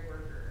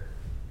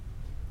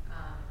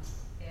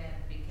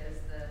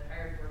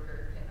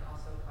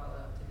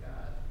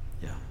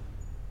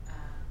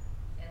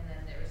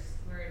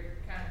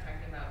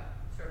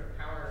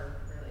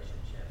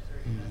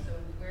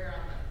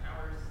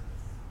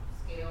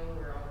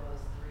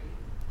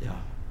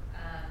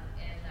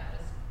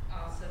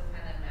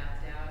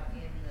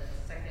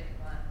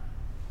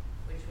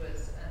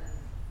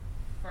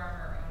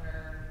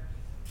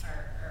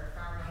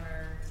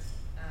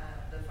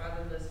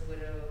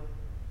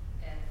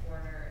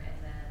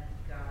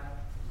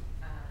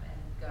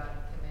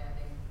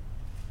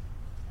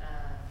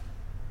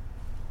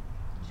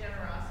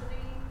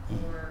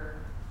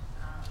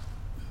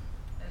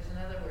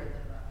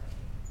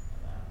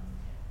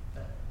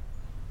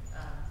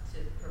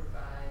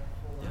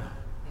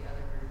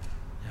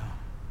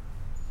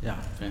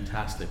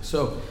Fantastic.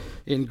 So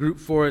in group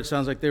 4, it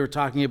sounds like they were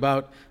talking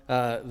about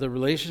the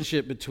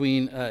relationship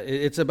between,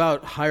 it's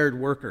about hired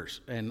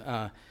workers. And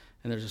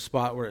there's a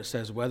spot where it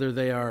says whether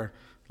they are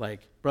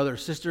like brother or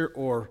sister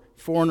or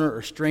foreigner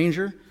or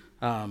stranger.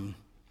 And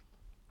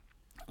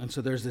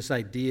so there's this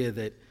idea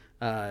that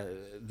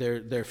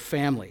they're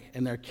family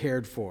and they're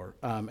cared for.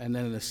 And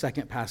then in the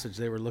second passage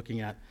they were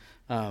looking at,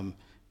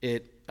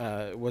 it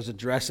was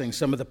addressing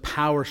some of the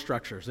power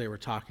structures they were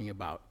talking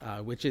about,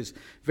 which is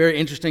very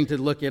interesting to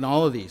look in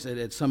all of these,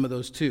 at some of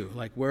those too.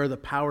 Like, where are the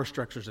power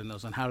structures in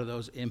those and how do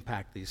those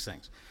impact these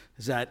things?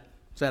 Is that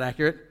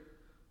accurate?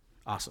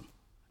 Awesome.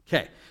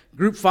 Okay,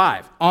 group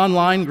 5,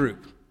 online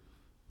group.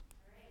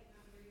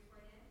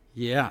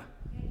 Yeah.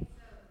 Okay,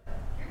 so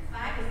group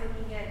 5 is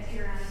looking at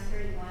Deuteronomy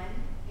 31,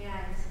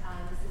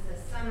 and this is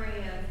a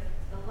summary of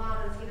the law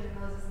that was given to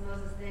Moses.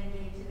 Moses then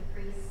gave to the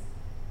priests,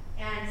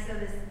 and so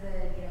this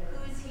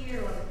who's here,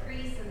 or the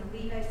priests and the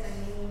Levites are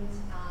named,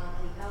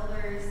 the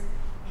elders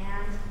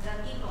and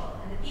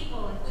the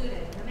people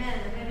included the men,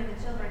 the women, the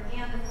children,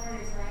 and the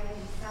foreigners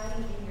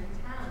residing in your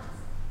towns.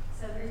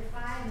 So group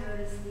 5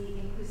 notice the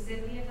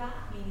inclusivity of God,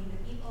 meaning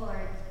the people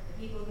are the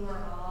people who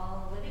are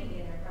all living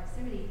in their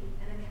proximity.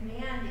 And the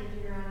command in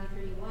Deuteronomy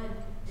 31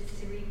 is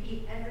to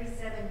repeat every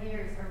 7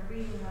 years a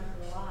reading of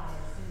the law,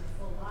 in the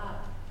full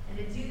law, and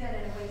to do that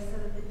in a way so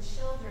that the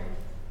children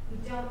who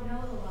don't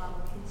know the law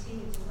will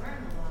continue to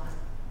learn the law.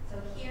 So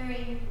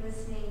hearing,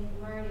 listening,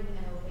 learning,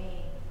 and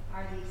obeying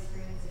are the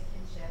experience of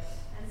kinship.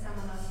 And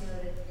someone else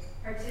noted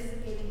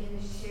participating in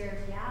the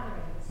shared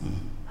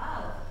gatherings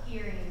of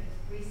hearing,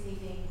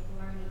 receiving,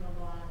 learning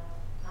the law,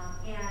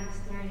 and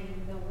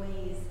learning the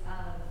ways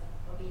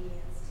of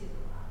obedience to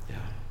the law.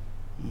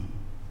 Yeah.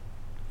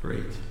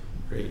 Great.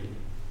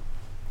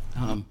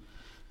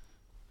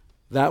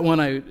 That one,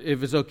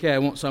 if it's okay, I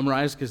won't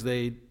summarize because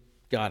they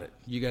got it.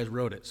 You guys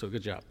wrote it, so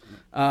good job.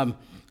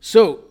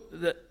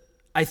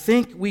 I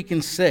think we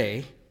can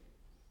say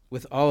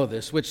with all of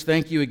this, which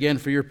thank you again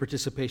for your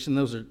participation.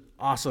 Those are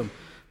awesome,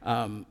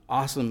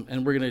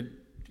 and we're going to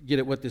get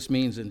at what this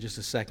means in just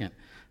a second.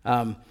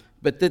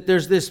 But that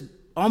there's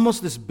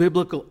almost this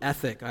biblical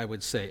ethic, I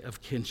would say,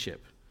 of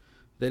kinship.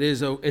 That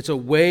it's a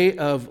way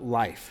of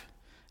life.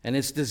 And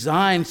it's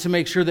designed to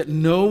make sure that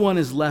no one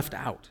is left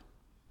out.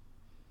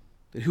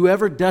 That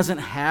whoever doesn't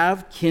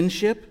have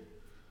kinship,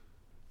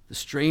 the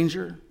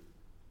stranger,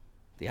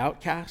 the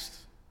outcast,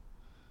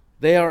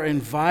 they are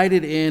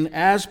invited in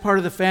as part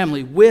of the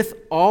family with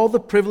all the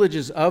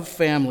privileges of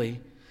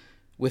family,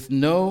 with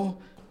no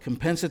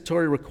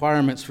compensatory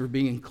requirements for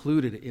being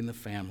included in the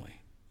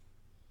family.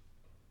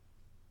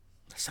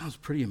 That sounds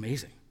pretty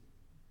amazing.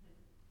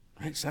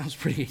 Right? Sounds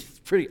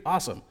pretty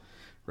awesome.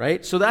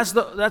 Right? So that's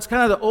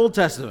kind of the Old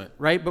Testament,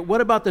 right? But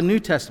what about the New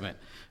Testament?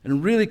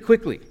 And really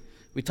quickly,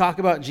 we talk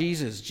about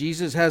Jesus.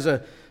 Jesus has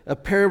a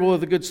parable of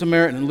the Good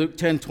Samaritan in Luke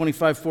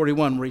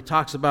 10:25-41, where he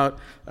talks about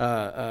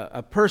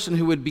a person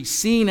who would be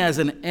seen as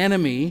an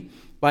enemy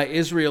by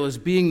Israel as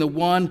being the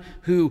one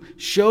who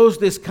shows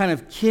this kind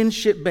of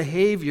kinship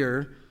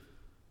behavior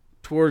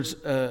towards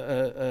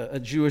a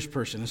Jewish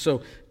person. And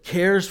so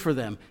cares for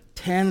them,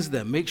 tends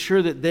them, makes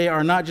sure that they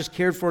are not just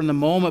cared for in the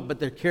moment, but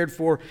they're cared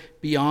for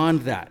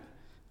beyond that.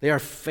 They are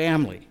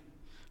family,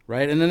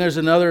 right? And then there's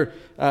another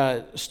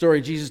story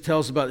Jesus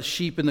tells about the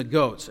sheep and the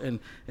goats. And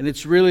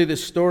it's really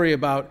this story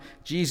about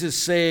Jesus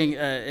saying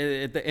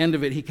at the end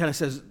of it, he kind of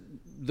says,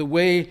 the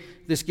way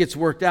this gets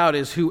worked out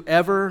is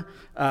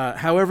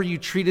however you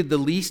treated the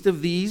least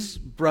of these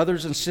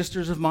brothers and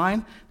sisters of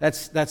mine,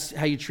 that's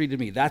how you treated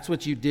me. That's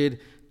what you did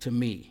to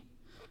me.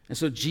 And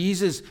so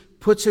Jesus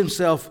puts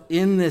himself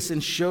in this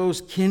and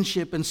shows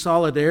kinship and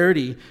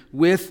solidarity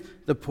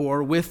with the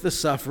poor, with the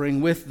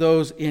suffering, with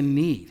those in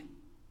need.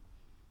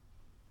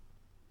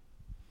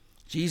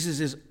 Jesus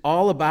is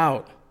all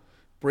about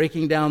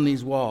breaking down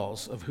these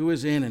walls of who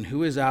is in and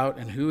who is out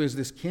and who is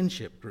this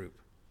kinship group.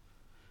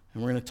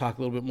 And we're going to talk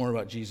a little bit more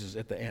about Jesus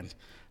at the end.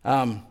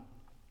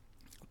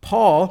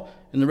 Paul,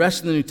 in the rest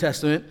of the New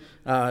Testament,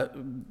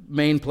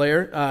 main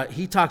player,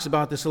 he talks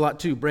about this a lot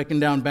too, breaking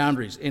down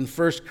boundaries. In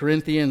 1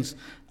 Corinthians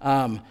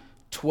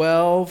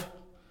 12,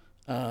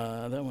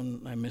 that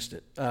one, I missed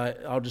it.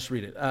 I'll just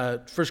read it.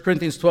 1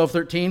 Corinthians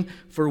 12:13,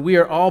 for we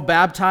are all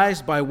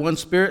baptized by one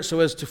Spirit so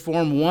as to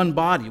form one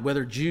body,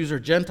 whether Jews or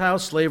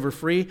Gentiles, slave or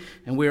free,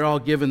 and we are all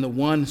given the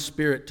one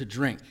Spirit to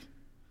drink.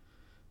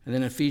 And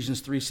then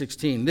Ephesians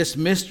 3:16, this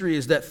mystery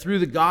is that through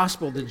the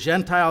gospel the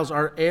Gentiles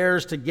are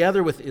heirs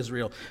together with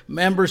Israel,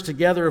 members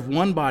together of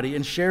one body,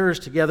 and sharers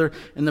together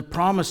in the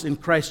promise in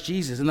Christ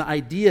Jesus. And the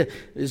idea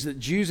is that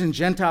Jews and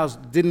Gentiles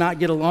did not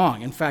get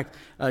along. In fact,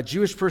 a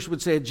Jewish person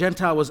would say a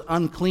Gentile was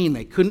unclean.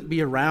 They couldn't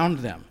be around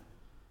them.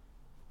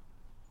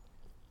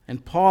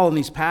 And Paul in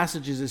these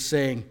passages is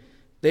saying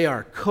they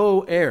are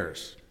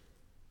co-heirs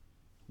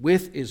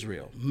with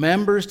Israel,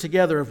 members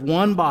together of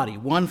one body,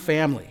 one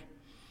family.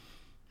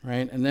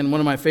 right? And then one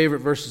of my favorite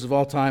verses of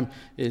all time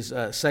is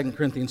 2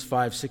 Corinthians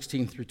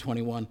 5:16 through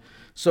 21.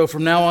 So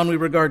from now on, we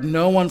regard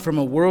no one from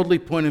a worldly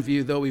point of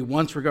view, though we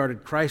once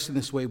regarded Christ in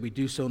this way, we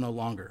do so no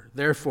longer.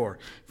 Therefore,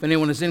 if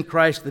anyone is in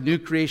Christ, the new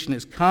creation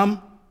has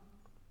come.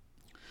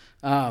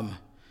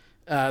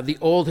 The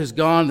old has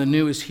gone, the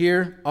new is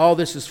here. All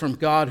this is from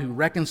God, who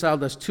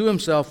reconciled us to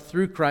himself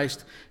through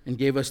Christ and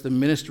gave us the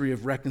ministry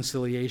of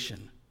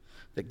reconciliation.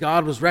 That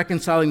God was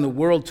reconciling the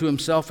world to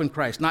himself in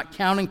Christ, not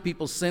counting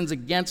people's sins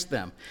against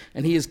them.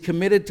 And he has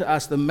committed to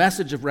us the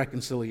message of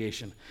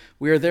reconciliation.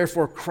 We are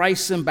therefore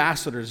Christ's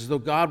ambassadors, as though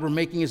God were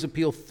making his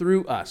appeal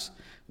through us.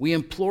 We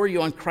implore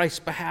you on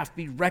Christ's behalf,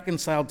 be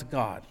reconciled to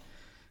God.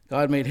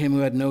 God made him who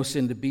had no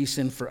sin to be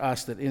sin for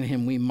us, that in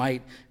him we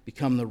might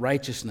become the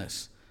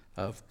righteousness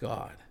of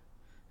God.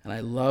 And I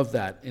love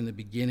that in the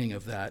beginning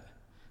of that.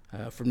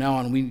 From now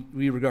on,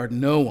 we regard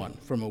no one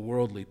from a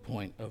worldly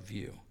point of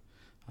view.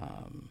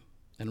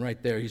 And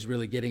right there, he's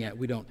really getting at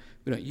we don't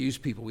use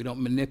people. We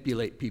don't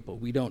manipulate people.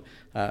 We don't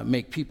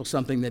make people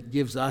something that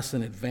gives us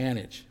an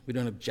advantage. We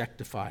don't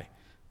objectify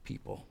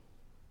people.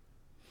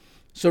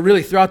 So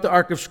really, throughout the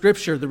arc of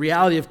Scripture, the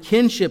reality of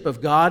kinship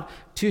of God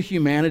to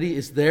humanity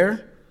is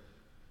there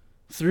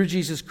through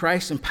Jesus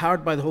Christ,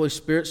 empowered by the Holy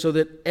Spirit, so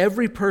that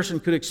every person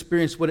could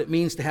experience what it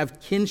means to have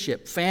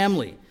kinship,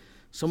 family,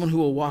 someone who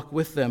will walk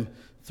with them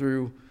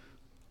through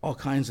all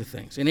kinds of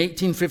things. In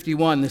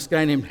 1851, this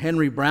guy named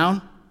Henry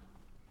Brown,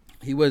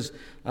 he was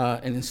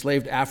an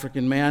enslaved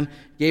African man,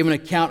 gave an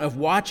account of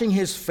watching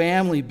his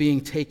family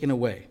being taken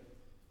away.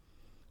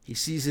 He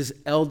sees his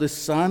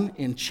eldest son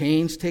in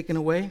chains taken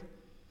away.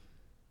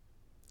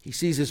 He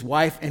sees his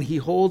wife, and he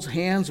holds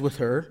hands with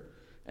her,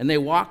 and they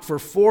walk for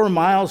 4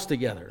 miles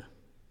together.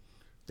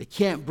 They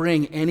can't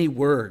bring any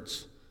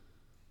words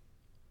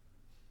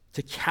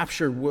to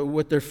capture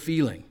what they're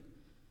feeling.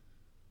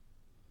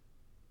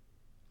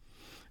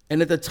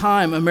 And at the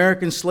time,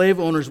 American slave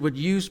owners would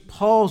use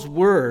Paul's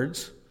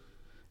words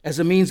as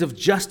a means of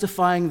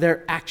justifying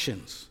their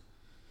actions,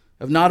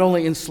 of not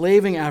only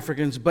enslaving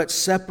Africans, but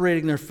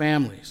separating their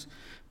families.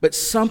 But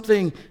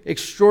something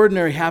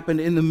extraordinary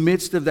happened in the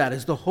midst of that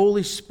as the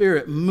Holy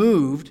Spirit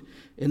moved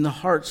in the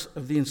hearts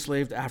of the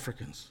enslaved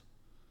Africans.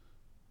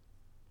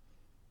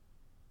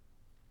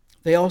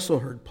 They also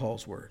heard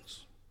Paul's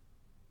words,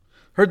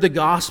 heard the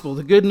gospel,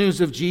 the good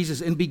news of Jesus,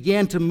 and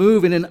began to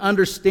move in an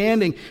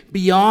understanding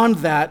beyond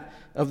that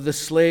of the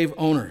slave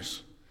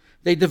owners.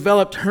 They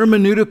developed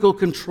hermeneutical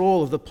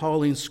control of the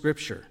Pauline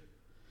scripture.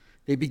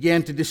 They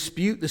began to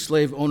dispute the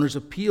slave owners'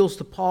 appeals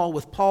to Paul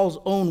with Paul's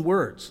own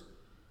words.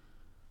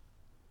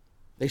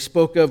 They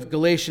spoke of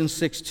Galatians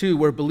 6:2,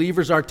 where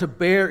believers are to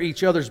bear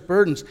each other's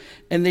burdens.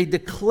 And they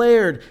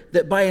declared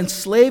that by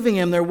enslaving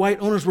them, their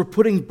white owners were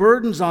putting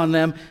burdens on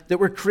them that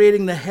were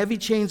creating the heavy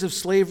chains of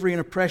slavery and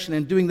oppression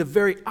and doing the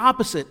very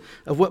opposite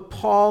of what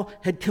Paul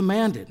had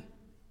commanded.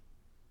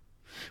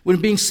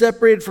 When being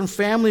separated from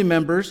family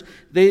members,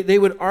 they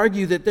would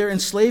argue that their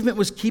enslavement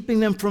was keeping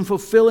them from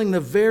fulfilling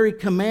the very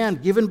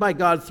command given by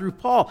God through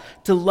Paul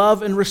to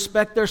love and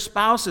respect their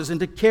spouses and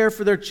to care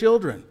for their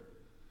children.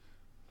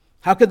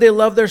 How could they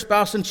love their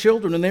spouse and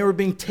children when they were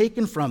being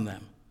taken from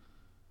them?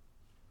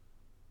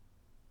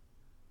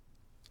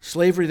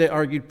 Slavery, they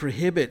argued,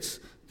 prohibits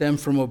them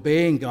from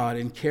obeying God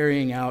and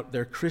carrying out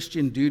their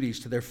Christian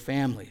duties to their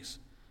families.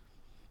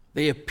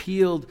 They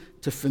appealed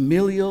to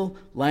familial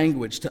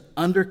language to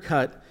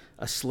undercut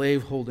a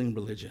slave-holding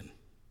religion.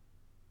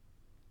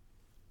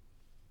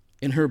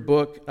 In her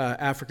book,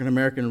 African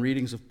American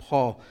Readings of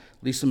Paul,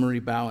 Lisa Marie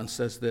Bowen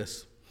says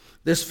this: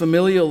 this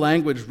familial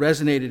language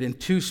resonated in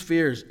two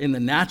spheres, in the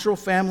natural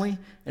family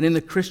and in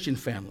the Christian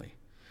family.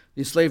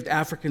 The enslaved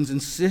Africans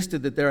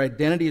insisted that their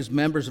identity as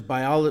members of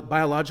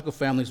biological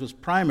families was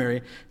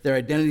primary. Their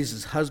identities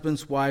as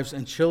husbands, wives,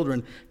 and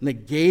children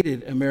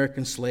negated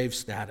American slave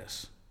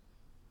status.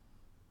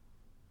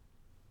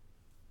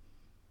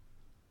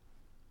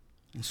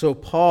 And so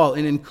Paul,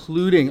 in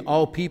including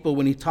all people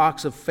when he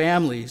talks of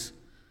families,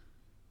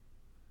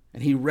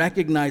 and he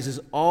recognizes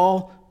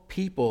all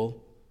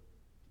people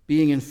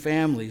being in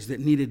families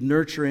that needed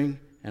nurturing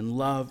and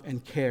love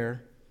and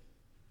care,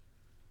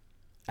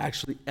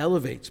 actually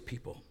elevates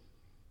people.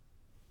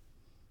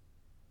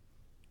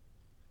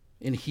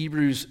 In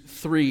Hebrews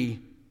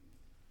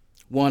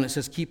 3:1, it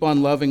says, keep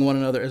on loving one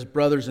another as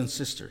brothers and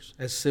sisters,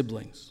 as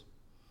siblings.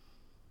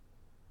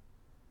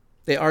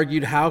 They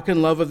argued, how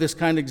can love of this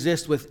kind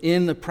exist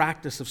within the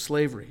practice of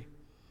slavery?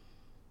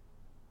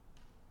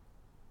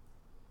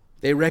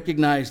 They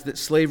recognized that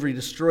slavery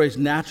destroys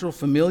natural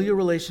familial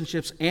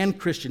relationships and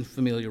Christian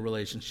familial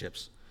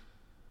relationships.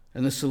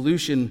 And the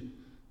solution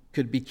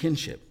could be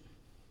kinship.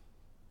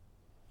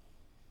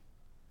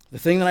 The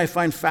thing that I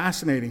find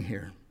fascinating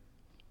here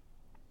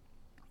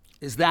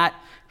is that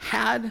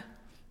had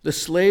the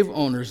slave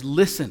owners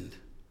listened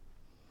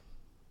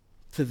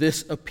to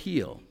this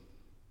appeal,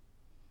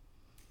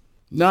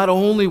 not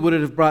only would it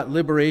have brought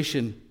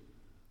liberation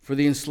for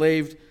the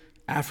enslaved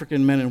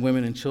African men and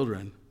women and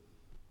children,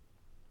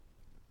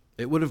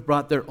 it would have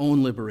brought their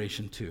own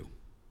liberation too.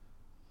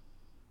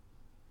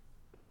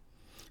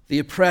 The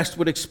oppressed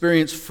would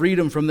experience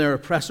freedom from their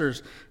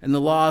oppressors and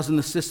the laws and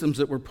the systems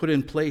that were put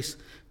in place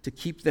to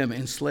keep them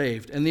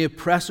enslaved. And the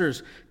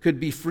oppressors could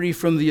be free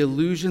from the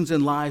illusions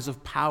and lies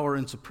of power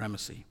and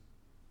supremacy.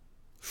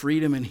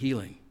 Freedom and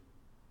healing.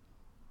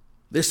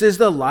 This is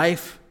the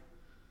life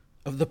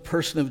of the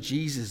person of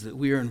Jesus that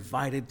we are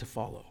invited to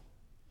follow.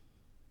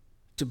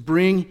 To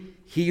bring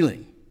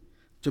healing,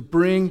 to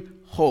bring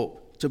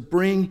hope, to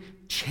bring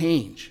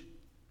change.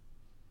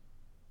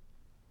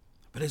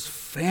 But as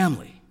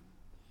family,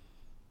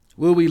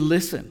 will we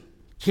listen?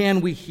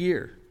 Can we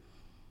hear?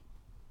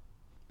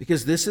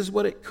 Because this is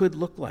what it could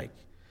look like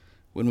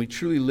when we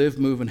truly live,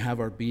 move, and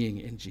have our being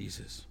in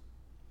Jesus.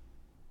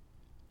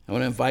 I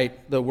want to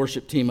invite the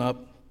worship team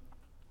up.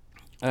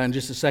 In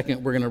just a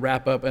second, we're going to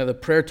wrap up. The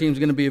prayer team is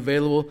going to be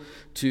available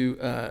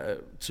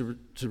to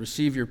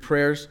receive your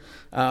prayers.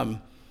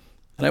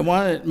 And I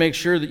want to make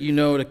sure that you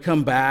know to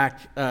come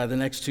back the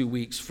next 2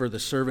 weeks for the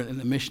servant and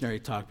the missionary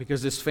talk,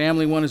 because this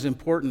family one is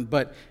important.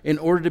 But in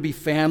order to be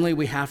family,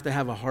 we have to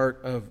have a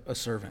heart of a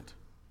servant.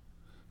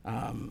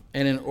 And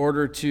in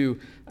order to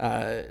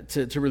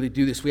really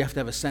do this, we have to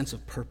have a sense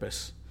of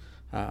purpose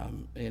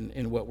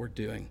in what we're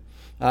doing.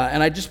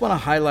 And I just want to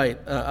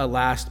highlight a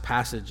last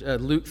passage,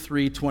 Luke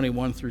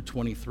 3:21 through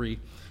 23.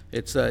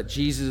 It's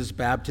Jesus'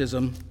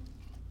 baptism.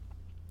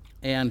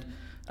 And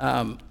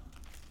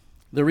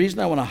the reason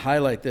I want to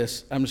highlight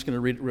this, I'm just going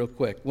to read it real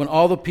quick. When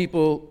all the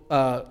people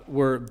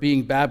were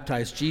being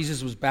baptized,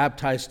 Jesus was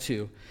baptized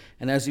too.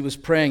 And as he was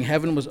praying,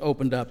 heaven was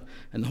opened up,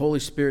 and the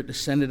Holy Spirit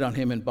descended on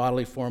him in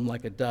bodily form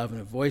like a dove,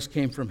 and a voice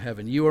came from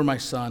heaven, "You are my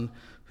Son,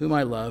 whom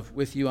I love.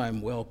 With you I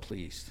am well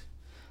pleased."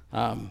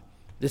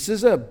 This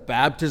is a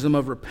baptism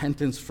of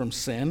repentance from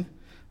sin,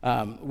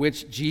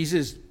 which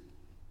Jesus,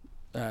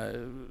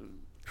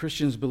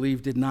 Christians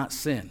believe, did not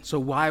sin. So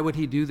why would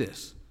he do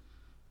this?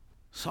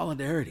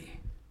 Solidarity.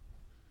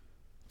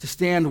 To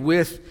stand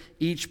with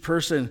each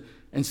person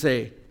and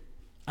say,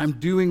 I'm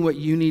doing what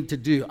you need to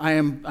do.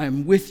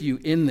 I'm with you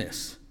in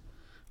this,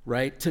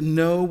 right? To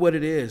know what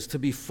it is to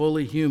be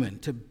fully human,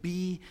 to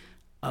be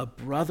a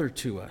brother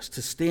to us,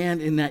 to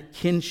stand in that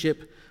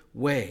kinship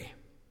way.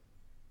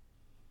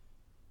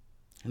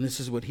 And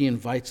this is what he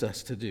invites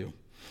us to do.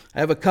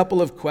 I have a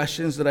couple of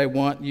questions that I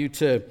want you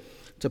to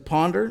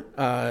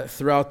ponder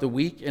throughout the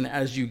week and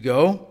as you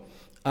go.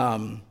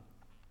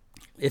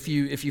 If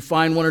you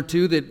find one or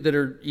two that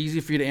are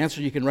easy for you to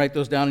answer, you can write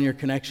those down in your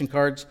connection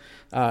cards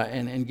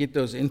and get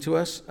those into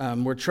us.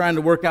 We're trying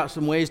to work out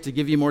some ways to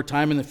give you more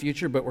time in the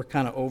future, but we're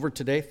kind of over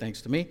today,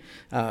 thanks to me.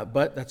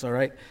 But that's all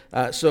right.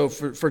 So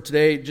for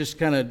today, just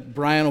kind of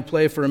Brian will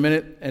play for a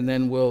minute, and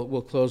then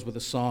we'll close with a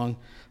song.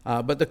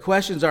 But the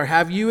questions are,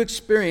 have you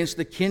experienced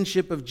the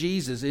kinship of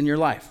Jesus in your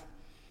life?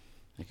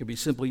 It could be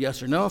simple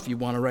yes or no. If you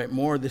want to write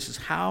more, this is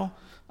how,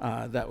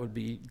 that would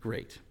be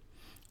great.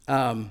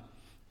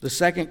 The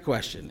second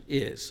question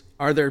is,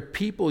 are there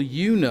people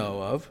you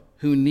know of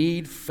who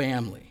need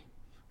family,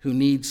 who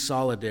need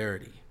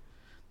solidarity?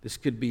 This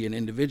could be an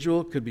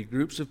individual, could be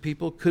groups of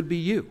people, could be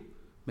you.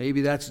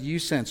 Maybe that's you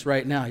sense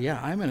right now.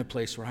 Yeah, I'm in a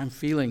place where I'm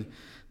feeling,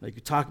 like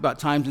you talk about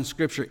times in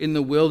Scripture, in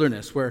the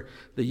wilderness, where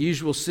the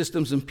usual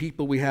systems and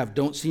people we have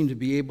don't seem to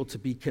be able to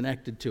be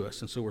connected to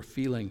us, and so we're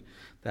feeling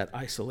that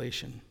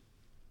isolation.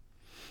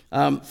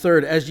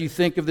 Third, as you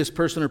think of this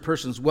person or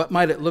persons, what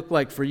might it look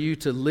like for you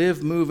to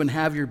live, move, and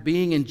have your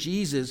being in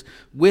Jesus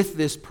with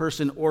this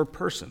person or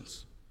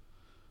persons?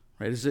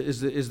 Right?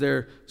 Is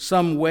there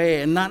some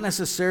way, and not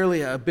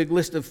necessarily a big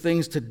list of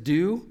things to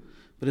do,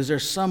 but is there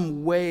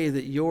some way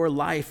that your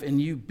life and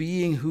you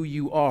being who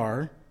you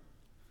are,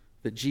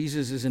 that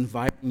Jesus is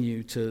inviting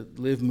you to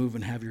live, move,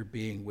 and have your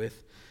being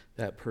with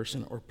that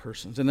person or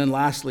persons? And then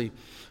lastly,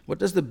 what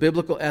does the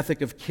biblical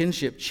ethic of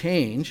kinship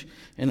change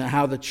in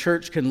how the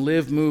church can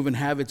live, move, and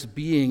have its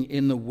being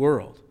in the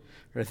world?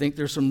 I think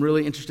there's some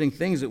really interesting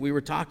things that we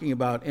were talking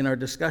about in our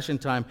discussion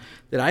time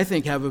that I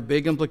think have a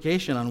big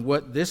implication on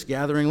what this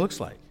gathering looks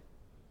like.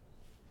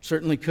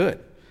 Certainly could.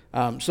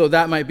 So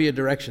that might be a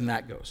direction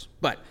that goes.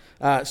 But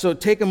so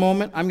take a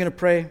moment. I'm going to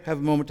pray, have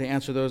a moment to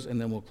answer those, and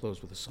then we'll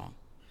close with a song.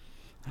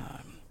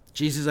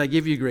 Jesus, I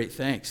give you great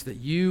thanks that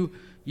you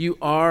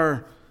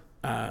are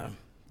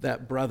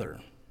that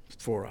brother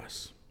for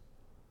us.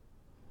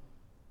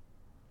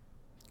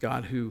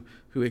 God, who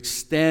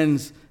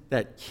extends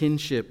that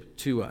kinship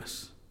to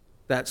us,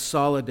 that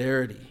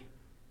solidarity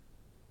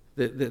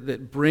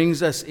that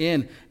brings us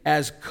in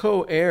as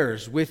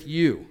co-heirs with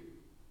you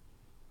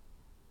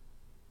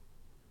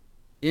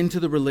into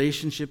the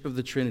relationship of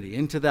the Trinity,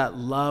 into that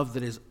love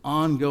that is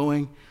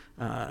ongoing,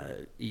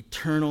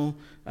 eternal,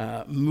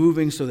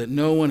 moving so that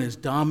no one is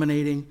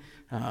dominating,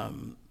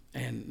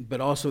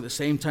 but also at the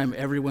same time,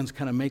 everyone's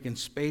kind of making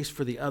space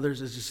for the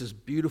others. It's just this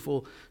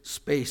beautiful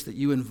space that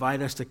you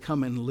invite us to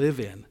come and live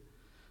in.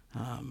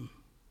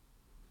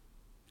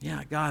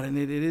 Yeah, God, and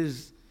it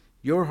is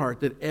your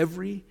heart that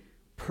every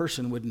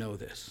person would know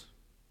this.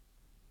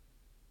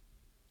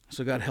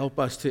 So God, help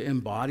us to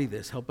embody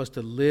this. Help us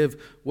to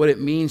live what it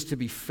means to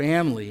be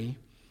family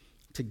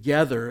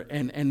together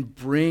and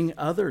bring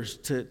others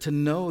to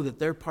know that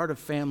they're part of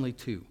family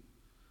too.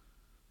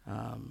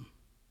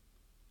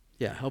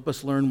 Help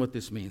us learn what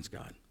this means,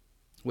 God.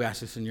 We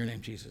ask this in your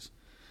name, Jesus.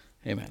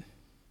 Amen.